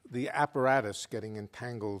 The apparatus getting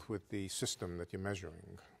entangled with the system that you're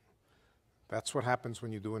measuring. That's what happens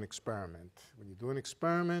when you do an experiment. When you do an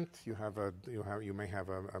experiment, you may have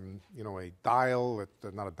a dial,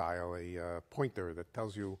 not a dial, a pointer that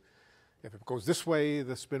tells you if it goes this way,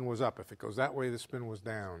 the spin was up. If it goes that way, the spin was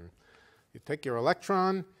down. You take your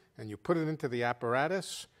electron and you put it into the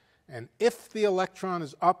apparatus, and if the electron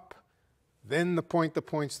is up, then the pointer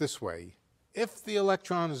points this way. If the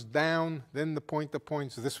electron is down, then the pointer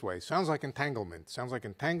points this way. Sounds like entanglement. Sounds like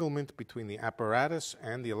entanglement between the apparatus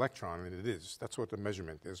and the electron, and it is. That's what the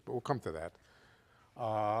measurement is, but we'll come to that.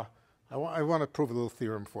 I want to prove a little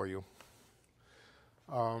theorem for you.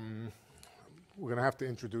 We're going to have to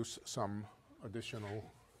introduce some additional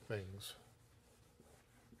things.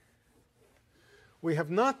 We have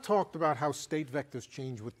not talked about how state vectors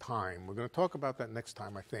change with time. We're going to talk about that next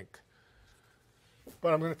time, I think.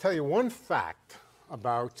 But I'm going to tell you one fact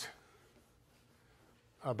about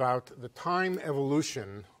the time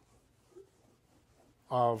evolution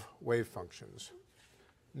of wave functions.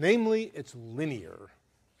 Namely, it's linear.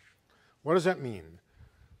 What does that mean?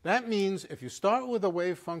 That means if you start with a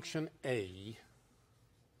wave function A,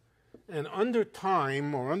 and under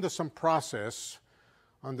time or under some process,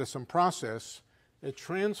 it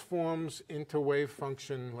transforms into wave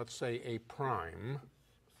function, let's say A prime.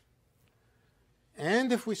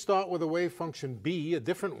 And if we start with a wave function B, a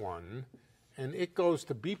different one, and it goes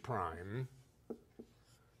to B prime,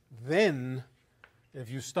 then if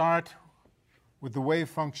you start with the wave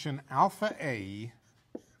function alpha A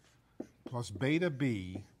plus beta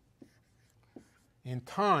B, in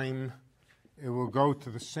time it will go to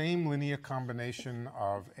the same linear combination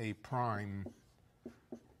of A prime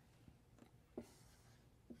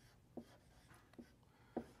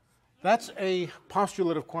That's a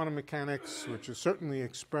postulate of quantum mechanics which is certainly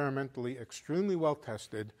experimentally extremely well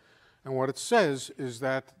tested. And what it says is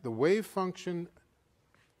that the wave function,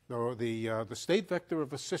 or the state vector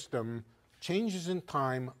of a system, changes in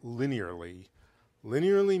time linearly.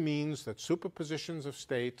 Linearly means that superpositions of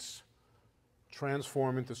states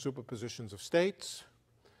transform into superpositions of states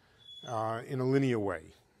in a linear way.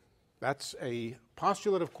 That's a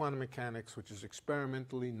postulate of quantum mechanics which is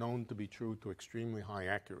experimentally known to be true to extremely high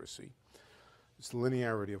accuracy. It's the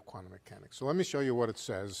linearity of quantum mechanics. So let me show you what it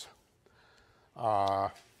says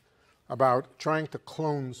about trying to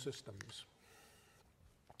clone systems.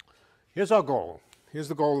 Here's our goal. Here's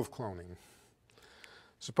the goal of cloning.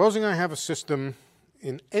 Supposing I have a system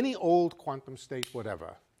in any old quantum state,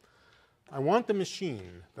 whatever. I want the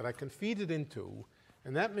machine that I can feed it into,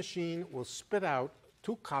 and that machine will spit out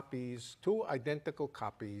two identical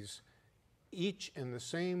copies, each in the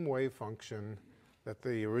same wave function that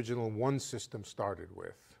the original one system started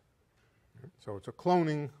with. So it's a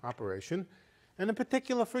cloning operation. And in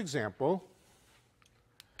particular, for example,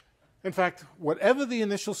 in fact, whatever the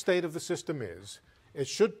initial state of the system is, it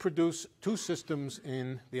should produce two systems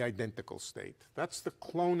in the identical state. That's the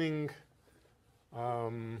cloning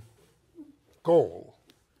goal,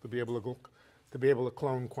 to be able to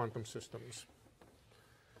clone quantum systems.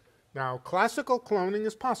 Now, classical cloning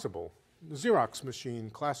is possible. The Xerox machine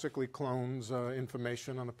classically clones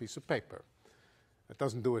information on a piece of paper. It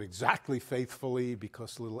doesn't do it exactly faithfully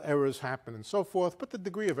because little errors happen and so forth, but the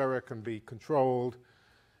degree of error can be controlled,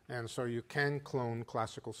 and so you can clone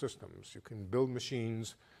classical systems. You can build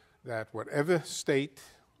machines that whatever state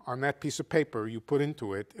on that piece of paper you put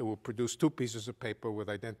into it, it will produce two pieces of paper with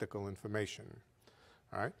identical information.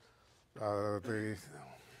 All right?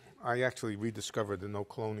 I actually rediscovered the no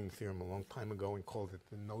cloning theorem a long time ago and called it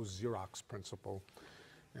the no Xerox principle.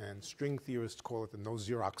 And string theorists call it the no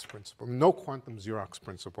Xerox principle, no quantum Xerox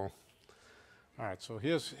principle. All right, so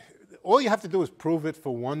all you have to do is prove it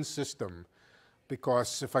for one system,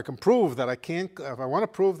 because if I can prove that I can't, if I want to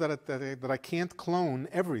prove that I can't clone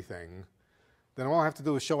everything, then all I have to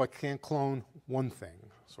do is show I can't clone one thing.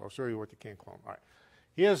 So I'll show you what you can't clone. All right,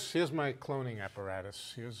 here's my cloning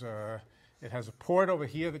apparatus. It has a port over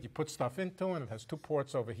here that you put stuff into, and it has two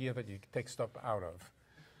ports over here that you take stuff out of.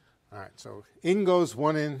 All right, so in goes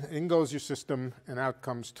your system, and out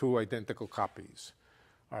comes two identical copies.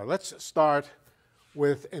 All right, let's start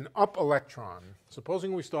with an up electron.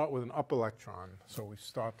 Supposing we start with an up electron. So we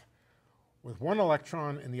start with one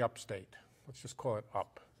electron in the up state. Let's just call it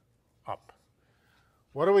up, up.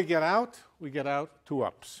 What do we get out? We get out two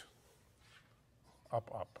ups. Up,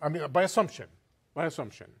 up. I mean, by assumption. By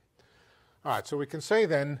assumption. All right, so we can say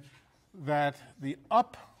then that the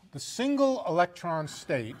single electron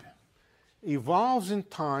state evolves in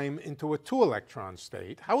time into a two electron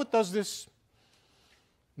state. How it does this,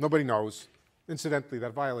 nobody knows. Incidentally,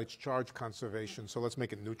 that violates charge conservation, so let's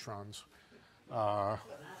make it neutrons. What?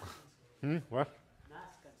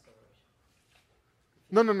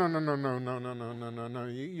 No.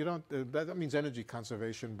 You don't. That means energy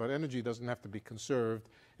conservation, but energy doesn't have to be conserved.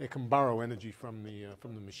 It can borrow energy from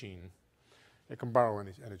the machine. It can borrow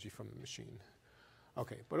energy from the machine.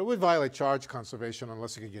 Okay, but it would violate charge conservation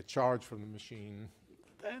unless it could get charge from the machine,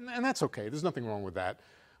 and that's okay. There's nothing wrong with that.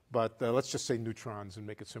 But let's just say neutrons and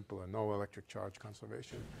make it simpler. No electric charge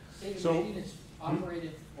conservation. Say the machine is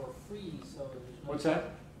operated for free, so there's no What's charge.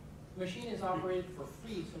 that? The machine is operated for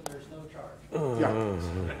free, so there's no charge.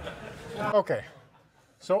 Yeah. Okay.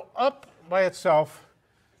 So up by itself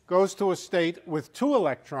goes to a state with two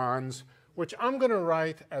electrons, which I'm going to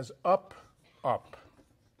write as up, up.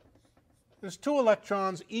 There's two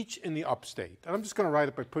electrons each in the up state. And I'm just going to write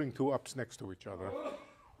it by putting two ups next to each other.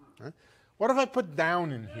 Right? What if I put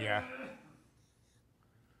down in here?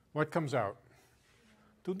 What comes out?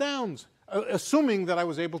 Two downs, assuming that I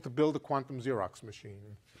was able to build a quantum Xerox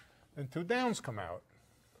machine. And two downs come out.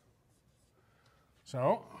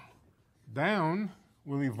 So down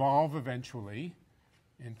will evolve eventually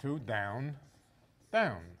into down,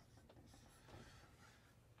 down.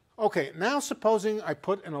 Okay, now supposing I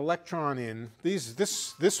put an electron in.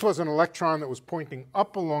 This was an electron that was pointing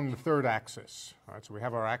up along the third axis. All right, so we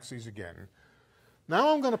have our axes again.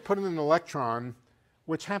 Now I'm going to put in an electron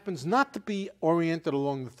which happens not to be oriented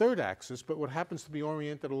along the third axis, but what happens to be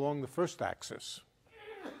oriented along the first axis,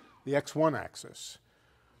 the x1 axis.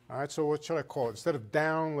 All right, so what should I call it? Instead of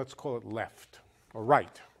down, let's call it left, or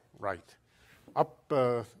right, right. Up,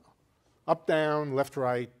 up, down, left,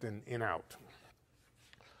 right, and in, out.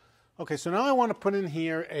 Okay, so now I want to put in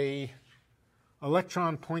here a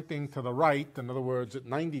electron pointing to the right, in other words, at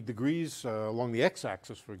 90 degrees along the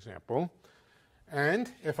x-axis, for example.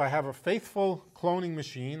 And if I have a faithful cloning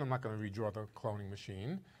machine, I'm not going to redraw the cloning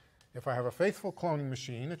machine. If I have a faithful cloning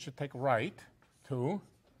machine, it should take right to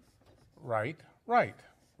right, right,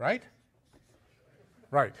 right?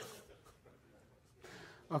 Right.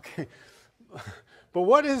 Okay. But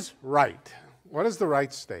what is right? What is the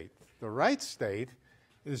right state? The right state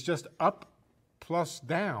is just up plus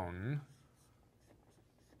down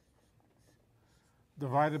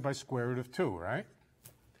divided by square root of 2, right?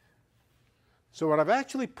 So what I've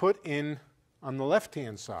actually put in on the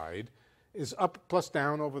left-hand side is up plus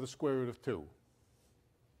down over the square root of 2.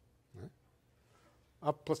 Right?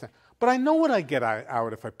 Up plus down. But I know what I get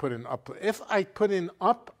out if I put in up. If I put in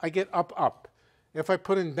up, I get up, up. If I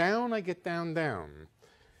put in down, I get down, down.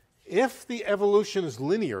 If the evolution is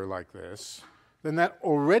linear like this, then that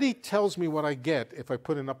already tells me what I get if I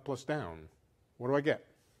put in up plus down. What do I get?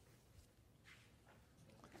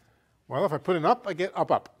 Well, if I put in up, I get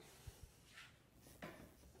up, up.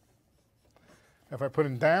 If I put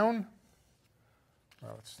in down,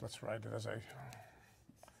 well, let's write it as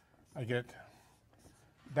I get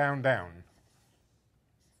down, down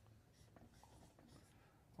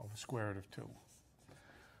over square root of 2.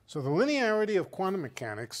 So the linearity of quantum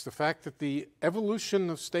mechanics, the fact that the evolution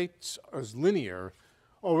of states is linear,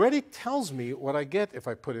 already tells me what I get if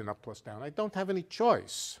I put in up plus down. I don't have any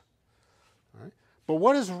choice. Right? But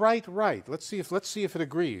what is right, right? Let's see if it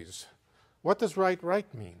agrees. What does right,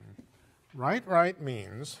 right mean? Right, right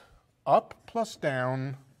means up plus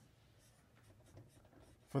down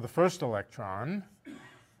for the first electron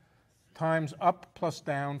times up plus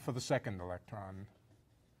down for the second electron.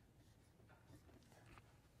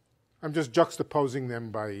 I'm just juxtaposing them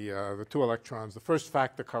by the two electrons. The first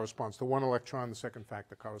factor corresponds to one electron. The second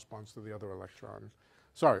factor corresponds to the other electron.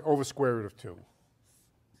 Sorry, over square root of 2.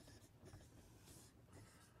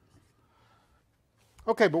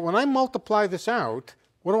 Okay, but when I multiply this out,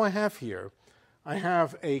 what do I have here? I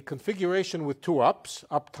have a configuration with two ups,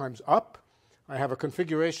 up times up. I have a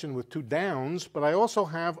configuration with two downs, but I also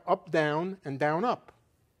have up, down, and down, up.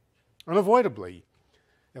 Unavoidably,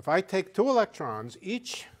 if I take two electrons,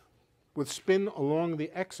 each with spin along the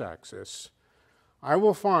x-axis, I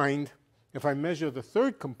will find, if I measure the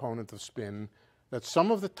third component of spin, that some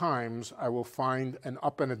of the times I will find an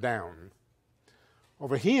up and a down.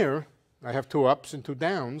 Over here, I have two ups and two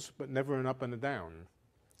downs, but never an up and a down.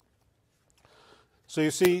 So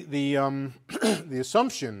you see, the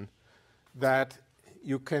assumption that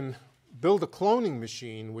you can build a cloning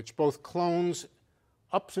machine which both clones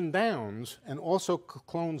ups and downs and also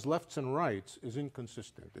clones lefts and rights is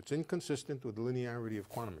inconsistent. It's inconsistent with the linearity of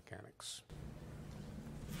quantum mechanics.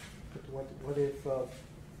 But what if you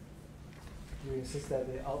insist that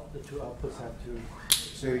the two outputs have to...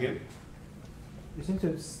 Say it again? You seem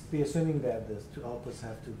to be assuming that the two outputs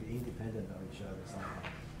have to be independent of each other somehow.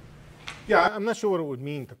 Yeah, I'm not sure what it would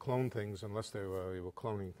mean to clone things unless they were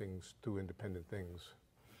cloning things, two independent things.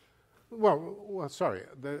 Well, sorry.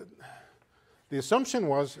 The assumption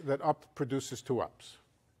was that up produces two ups,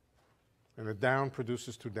 and a down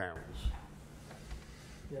produces two downs.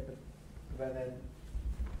 Yeah, but then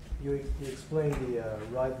you explain the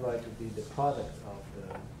right to be the product of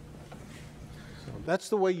the... So that's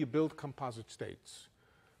the way you build composite states.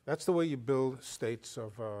 That's the way you build states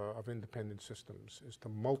of independent systems, is to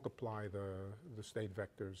multiply the state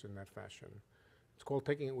vectors in that fashion. It's called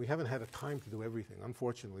taking, we haven't had a time to do everything.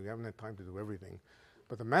 Unfortunately, we haven't had time to do everything.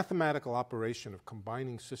 But the mathematical operation of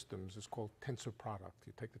combining systems is called tensor product.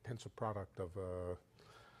 You take the tensor product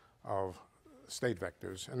of state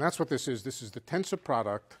vectors. And that's what this is. This is the tensor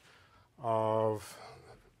product of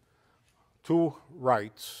two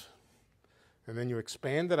rights. And then you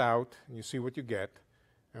expand it out, and you see what you get.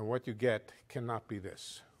 And what you get cannot be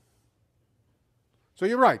this. So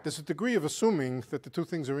you're right. There's a degree of assuming that the two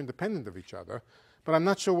things are independent of each other. But I'm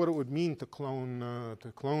not sure what it would mean to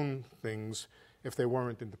clone things if they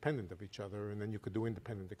weren't independent of each other, and then you could do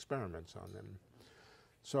independent experiments on them.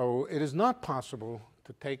 So it is not possible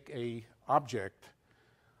to take a object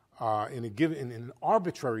in an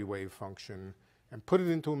arbitrary wave function and put it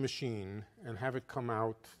into a machine and have it come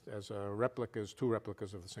out as two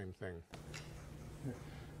replicas of the same thing.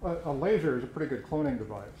 A laser is a pretty good cloning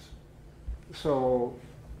device. So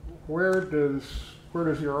where does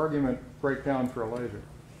your argument break down for a laser?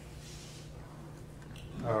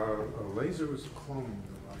 A laser is a cloning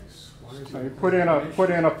device. Why is you put in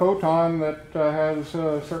a photon that has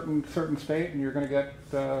a certain state, and you're going to get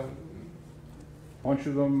a bunch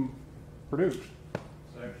of them produced.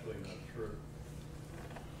 It's actually not true.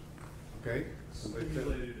 Okay.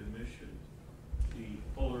 Stimulated emission, the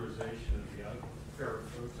polarization of the output pair of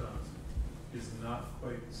photons is not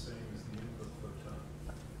quite the same as the input photon.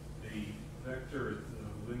 The vector is the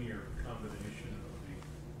linear combination of the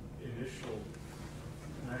initial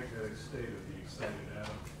magnetic state of the excited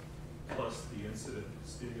atom plus the incident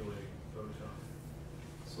stimulating photon.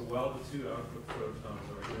 So while the two output photons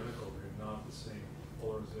are identical, they're not the same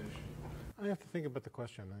polarization. I have to think about the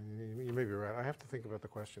question. You may be right. I have to think about the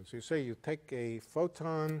question. So you say you take a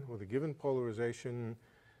photon with a given polarization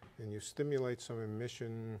and you stimulate some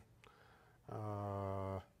emission.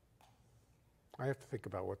 I have to think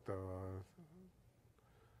about what the...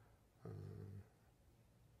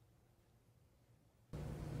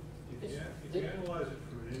 If you analyze it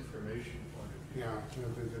from an information point of view,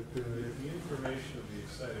 if the information of the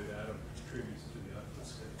excited atom contributes to the output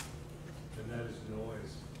state, then that is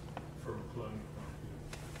noise from a cloning point of view.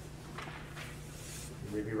 You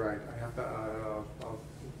may be right. I have to.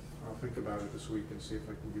 I'll think about it this week and see if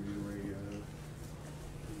I can give you a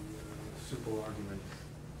simple argument.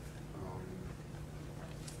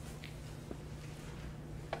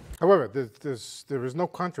 However, there is no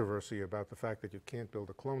controversy about the fact that you can't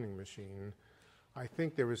build a cloning machine. I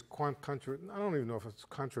think there is I don't even know if it's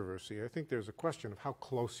controversy. I think there's a question of how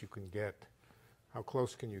close you can get. How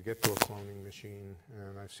close can you get to a cloning machine?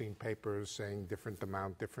 And I've seen papers saying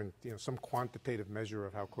some quantitative measure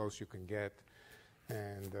of how close you can get.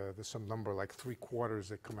 And there's some number like 3/4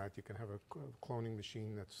 that come out. You can have a cloning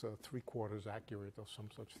machine that's 3/4 accurate or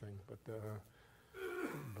some such thing. But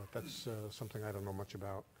that's something I don't know much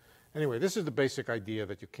about. Anyway, this is the basic idea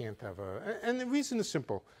that you can't have and the reason is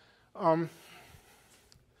simple.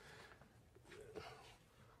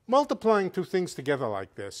 Multiplying two things together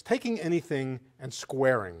like this, taking anything and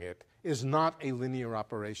squaring it, is not a linear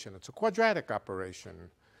operation. It's a quadratic operation.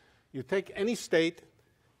 You take any state,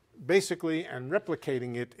 basically, and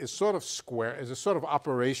replicating it is sort of is a sort of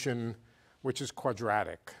operation which is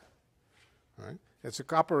quadratic. Right? It's an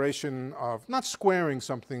operation of not squaring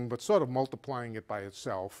something, but sort of multiplying it by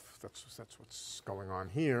itself. That's what's going on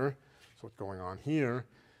here. That's what's going on here.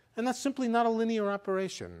 And that's simply not a linear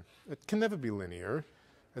operation. It can never be linear.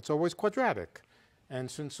 It's always quadratic. And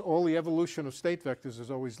since all the evolution of state vectors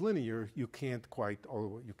is always linear, you can't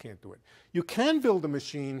do it. You can build a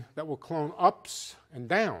machine that will clone ups and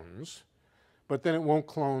downs, but then it won't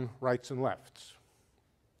clone rights and lefts.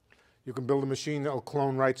 You can build a machine that will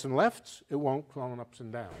clone rights and lefts. It won't clone ups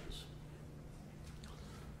and downs.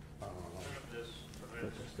 None of this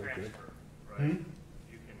prevents transfer, right?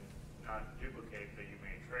 You can not duplicate, but you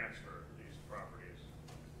may transfer these properties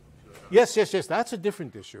to another. Yes. That's a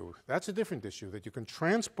different issue. That's a different issue. That you can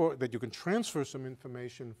transfer some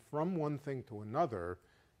information from one thing to another.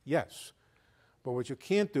 Yes, but what you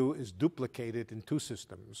can't do is duplicate it in two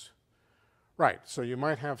systems. Right, so you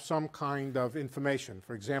might have some kind of information.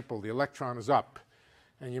 For example, the electron is up,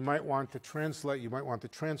 and you might want to transfer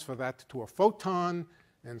that to a photon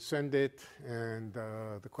and send it, and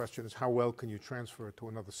the question is how well can you transfer it to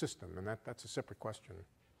another system, and that's a separate question.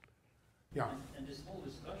 Yeah? And this whole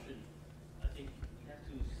discussion, I think you have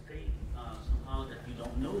to state somehow that you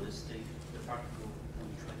don't know the state of the particle when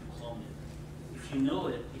you try to clone it. If you know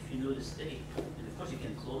it, if you know the state, then of course you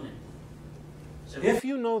can clone it. So if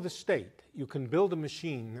you know the state, you can build a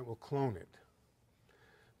machine that will clone it.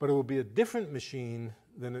 But it will be a different machine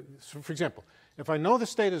than so for example, if I know the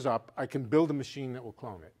state is up, I can build a machine that will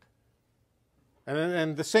clone it.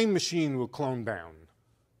 And the same machine will clone down.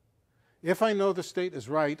 If I know the state is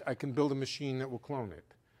right, I can build a machine that will clone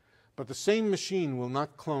it. But the same machine will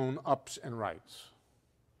not clone ups and rights.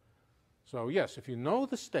 So yes, if you know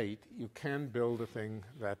the state, you can build a thing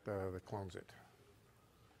that clones it.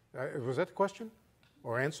 Was that the question?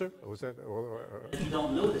 Or answer? Or was that? If you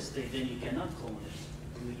don't know the state, then you cannot clone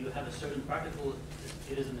it. You have a certain particle;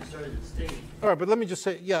 it is in a certain state. All right, but let me just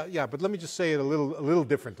say, but let me just say it a little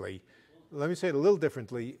differently. Let me say it a little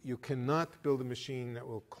differently. You cannot build a machine that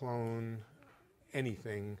will clone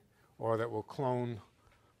anything, or that will clone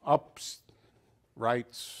ups,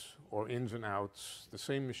 rights, or ins and outs. The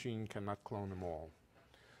same machine cannot clone them all.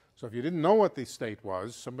 So if you didn't know what the state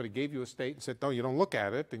was, somebody gave you a state and said, no, you don't look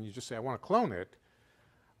at it, and you just say, I want to clone it.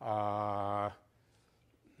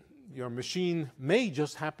 Your machine may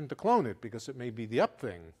just happen to clone it because it may be the up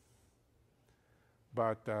thing.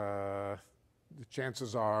 But the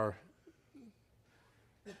chances are,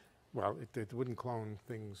 well, it wouldn't clone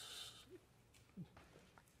things.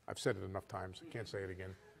 I've said it enough times. I can't say it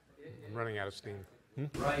again. I'm running out of steam.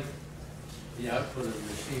 Right. The output of the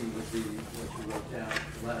machine would be what you wrote down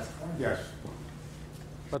the last point. Yes.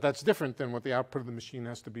 But that's different than what the output of the machine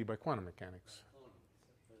has to be by quantum mechanics.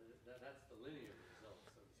 That's the linear result.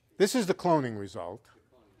 This is the cloning result.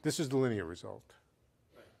 This is the linear result.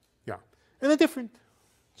 Right. Yeah. And they're different.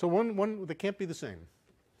 So they can't be the same.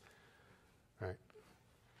 Right.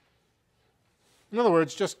 In other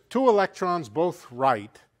words, just two electrons, both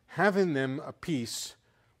right, have in them a piece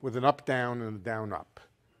with an up-down and a down-up.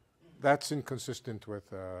 That's inconsistent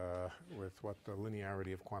with what the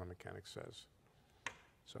linearity of quantum mechanics says.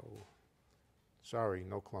 So, sorry,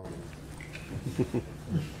 no cloning.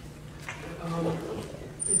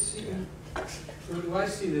 When I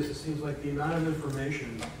see this, it seems like the amount of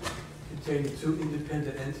information containing two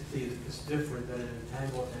independent entities is different than an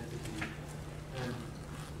entangled entity. And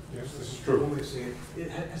yes, this is true. When we see it,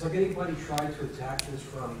 has like anybody tried to attack this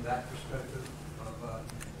from that perspective of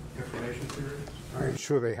information theory? I'm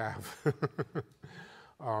sure they have.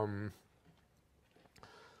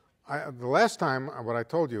 The last time, what I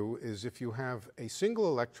told you is if you have a single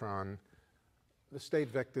electron, the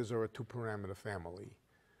state vectors are a two-parameter family.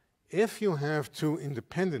 If you have two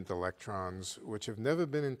independent electrons, which have never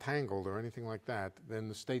been entangled or anything like that, then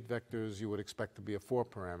the state vectors you would expect to be a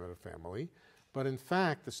four-parameter family. But in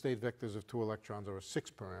fact, the state vectors of two electrons are a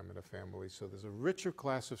six-parameter family, so there's a richer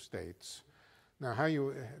class of states. Now, do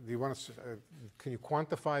you want to, can you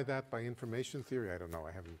quantify that by information theory? I don't know,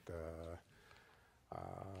 I haven't,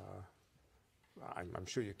 I'm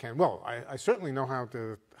sure you can. Well, I certainly know how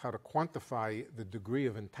to quantify the degree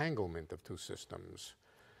of entanglement of two systems.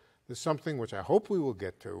 There's something which I hope we will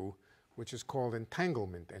get to, which is called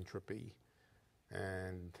entanglement entropy.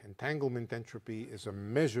 And entanglement entropy is a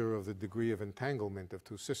measure of the degree of entanglement of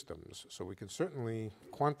two systems. So we can certainly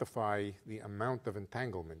quantify the amount of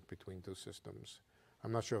entanglement between two systems.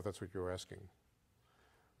 I'm not sure if that's what you're asking.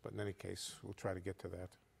 But in any case, we'll try to get to that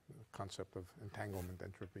concept of entanglement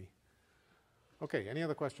entropy. Okay, any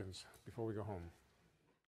other questions before we go home?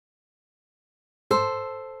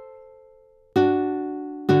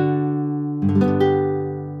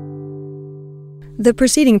 The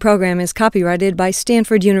preceding program is copyrighted by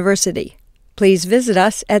Stanford University. Please visit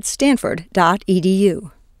us at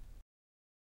stanford.edu.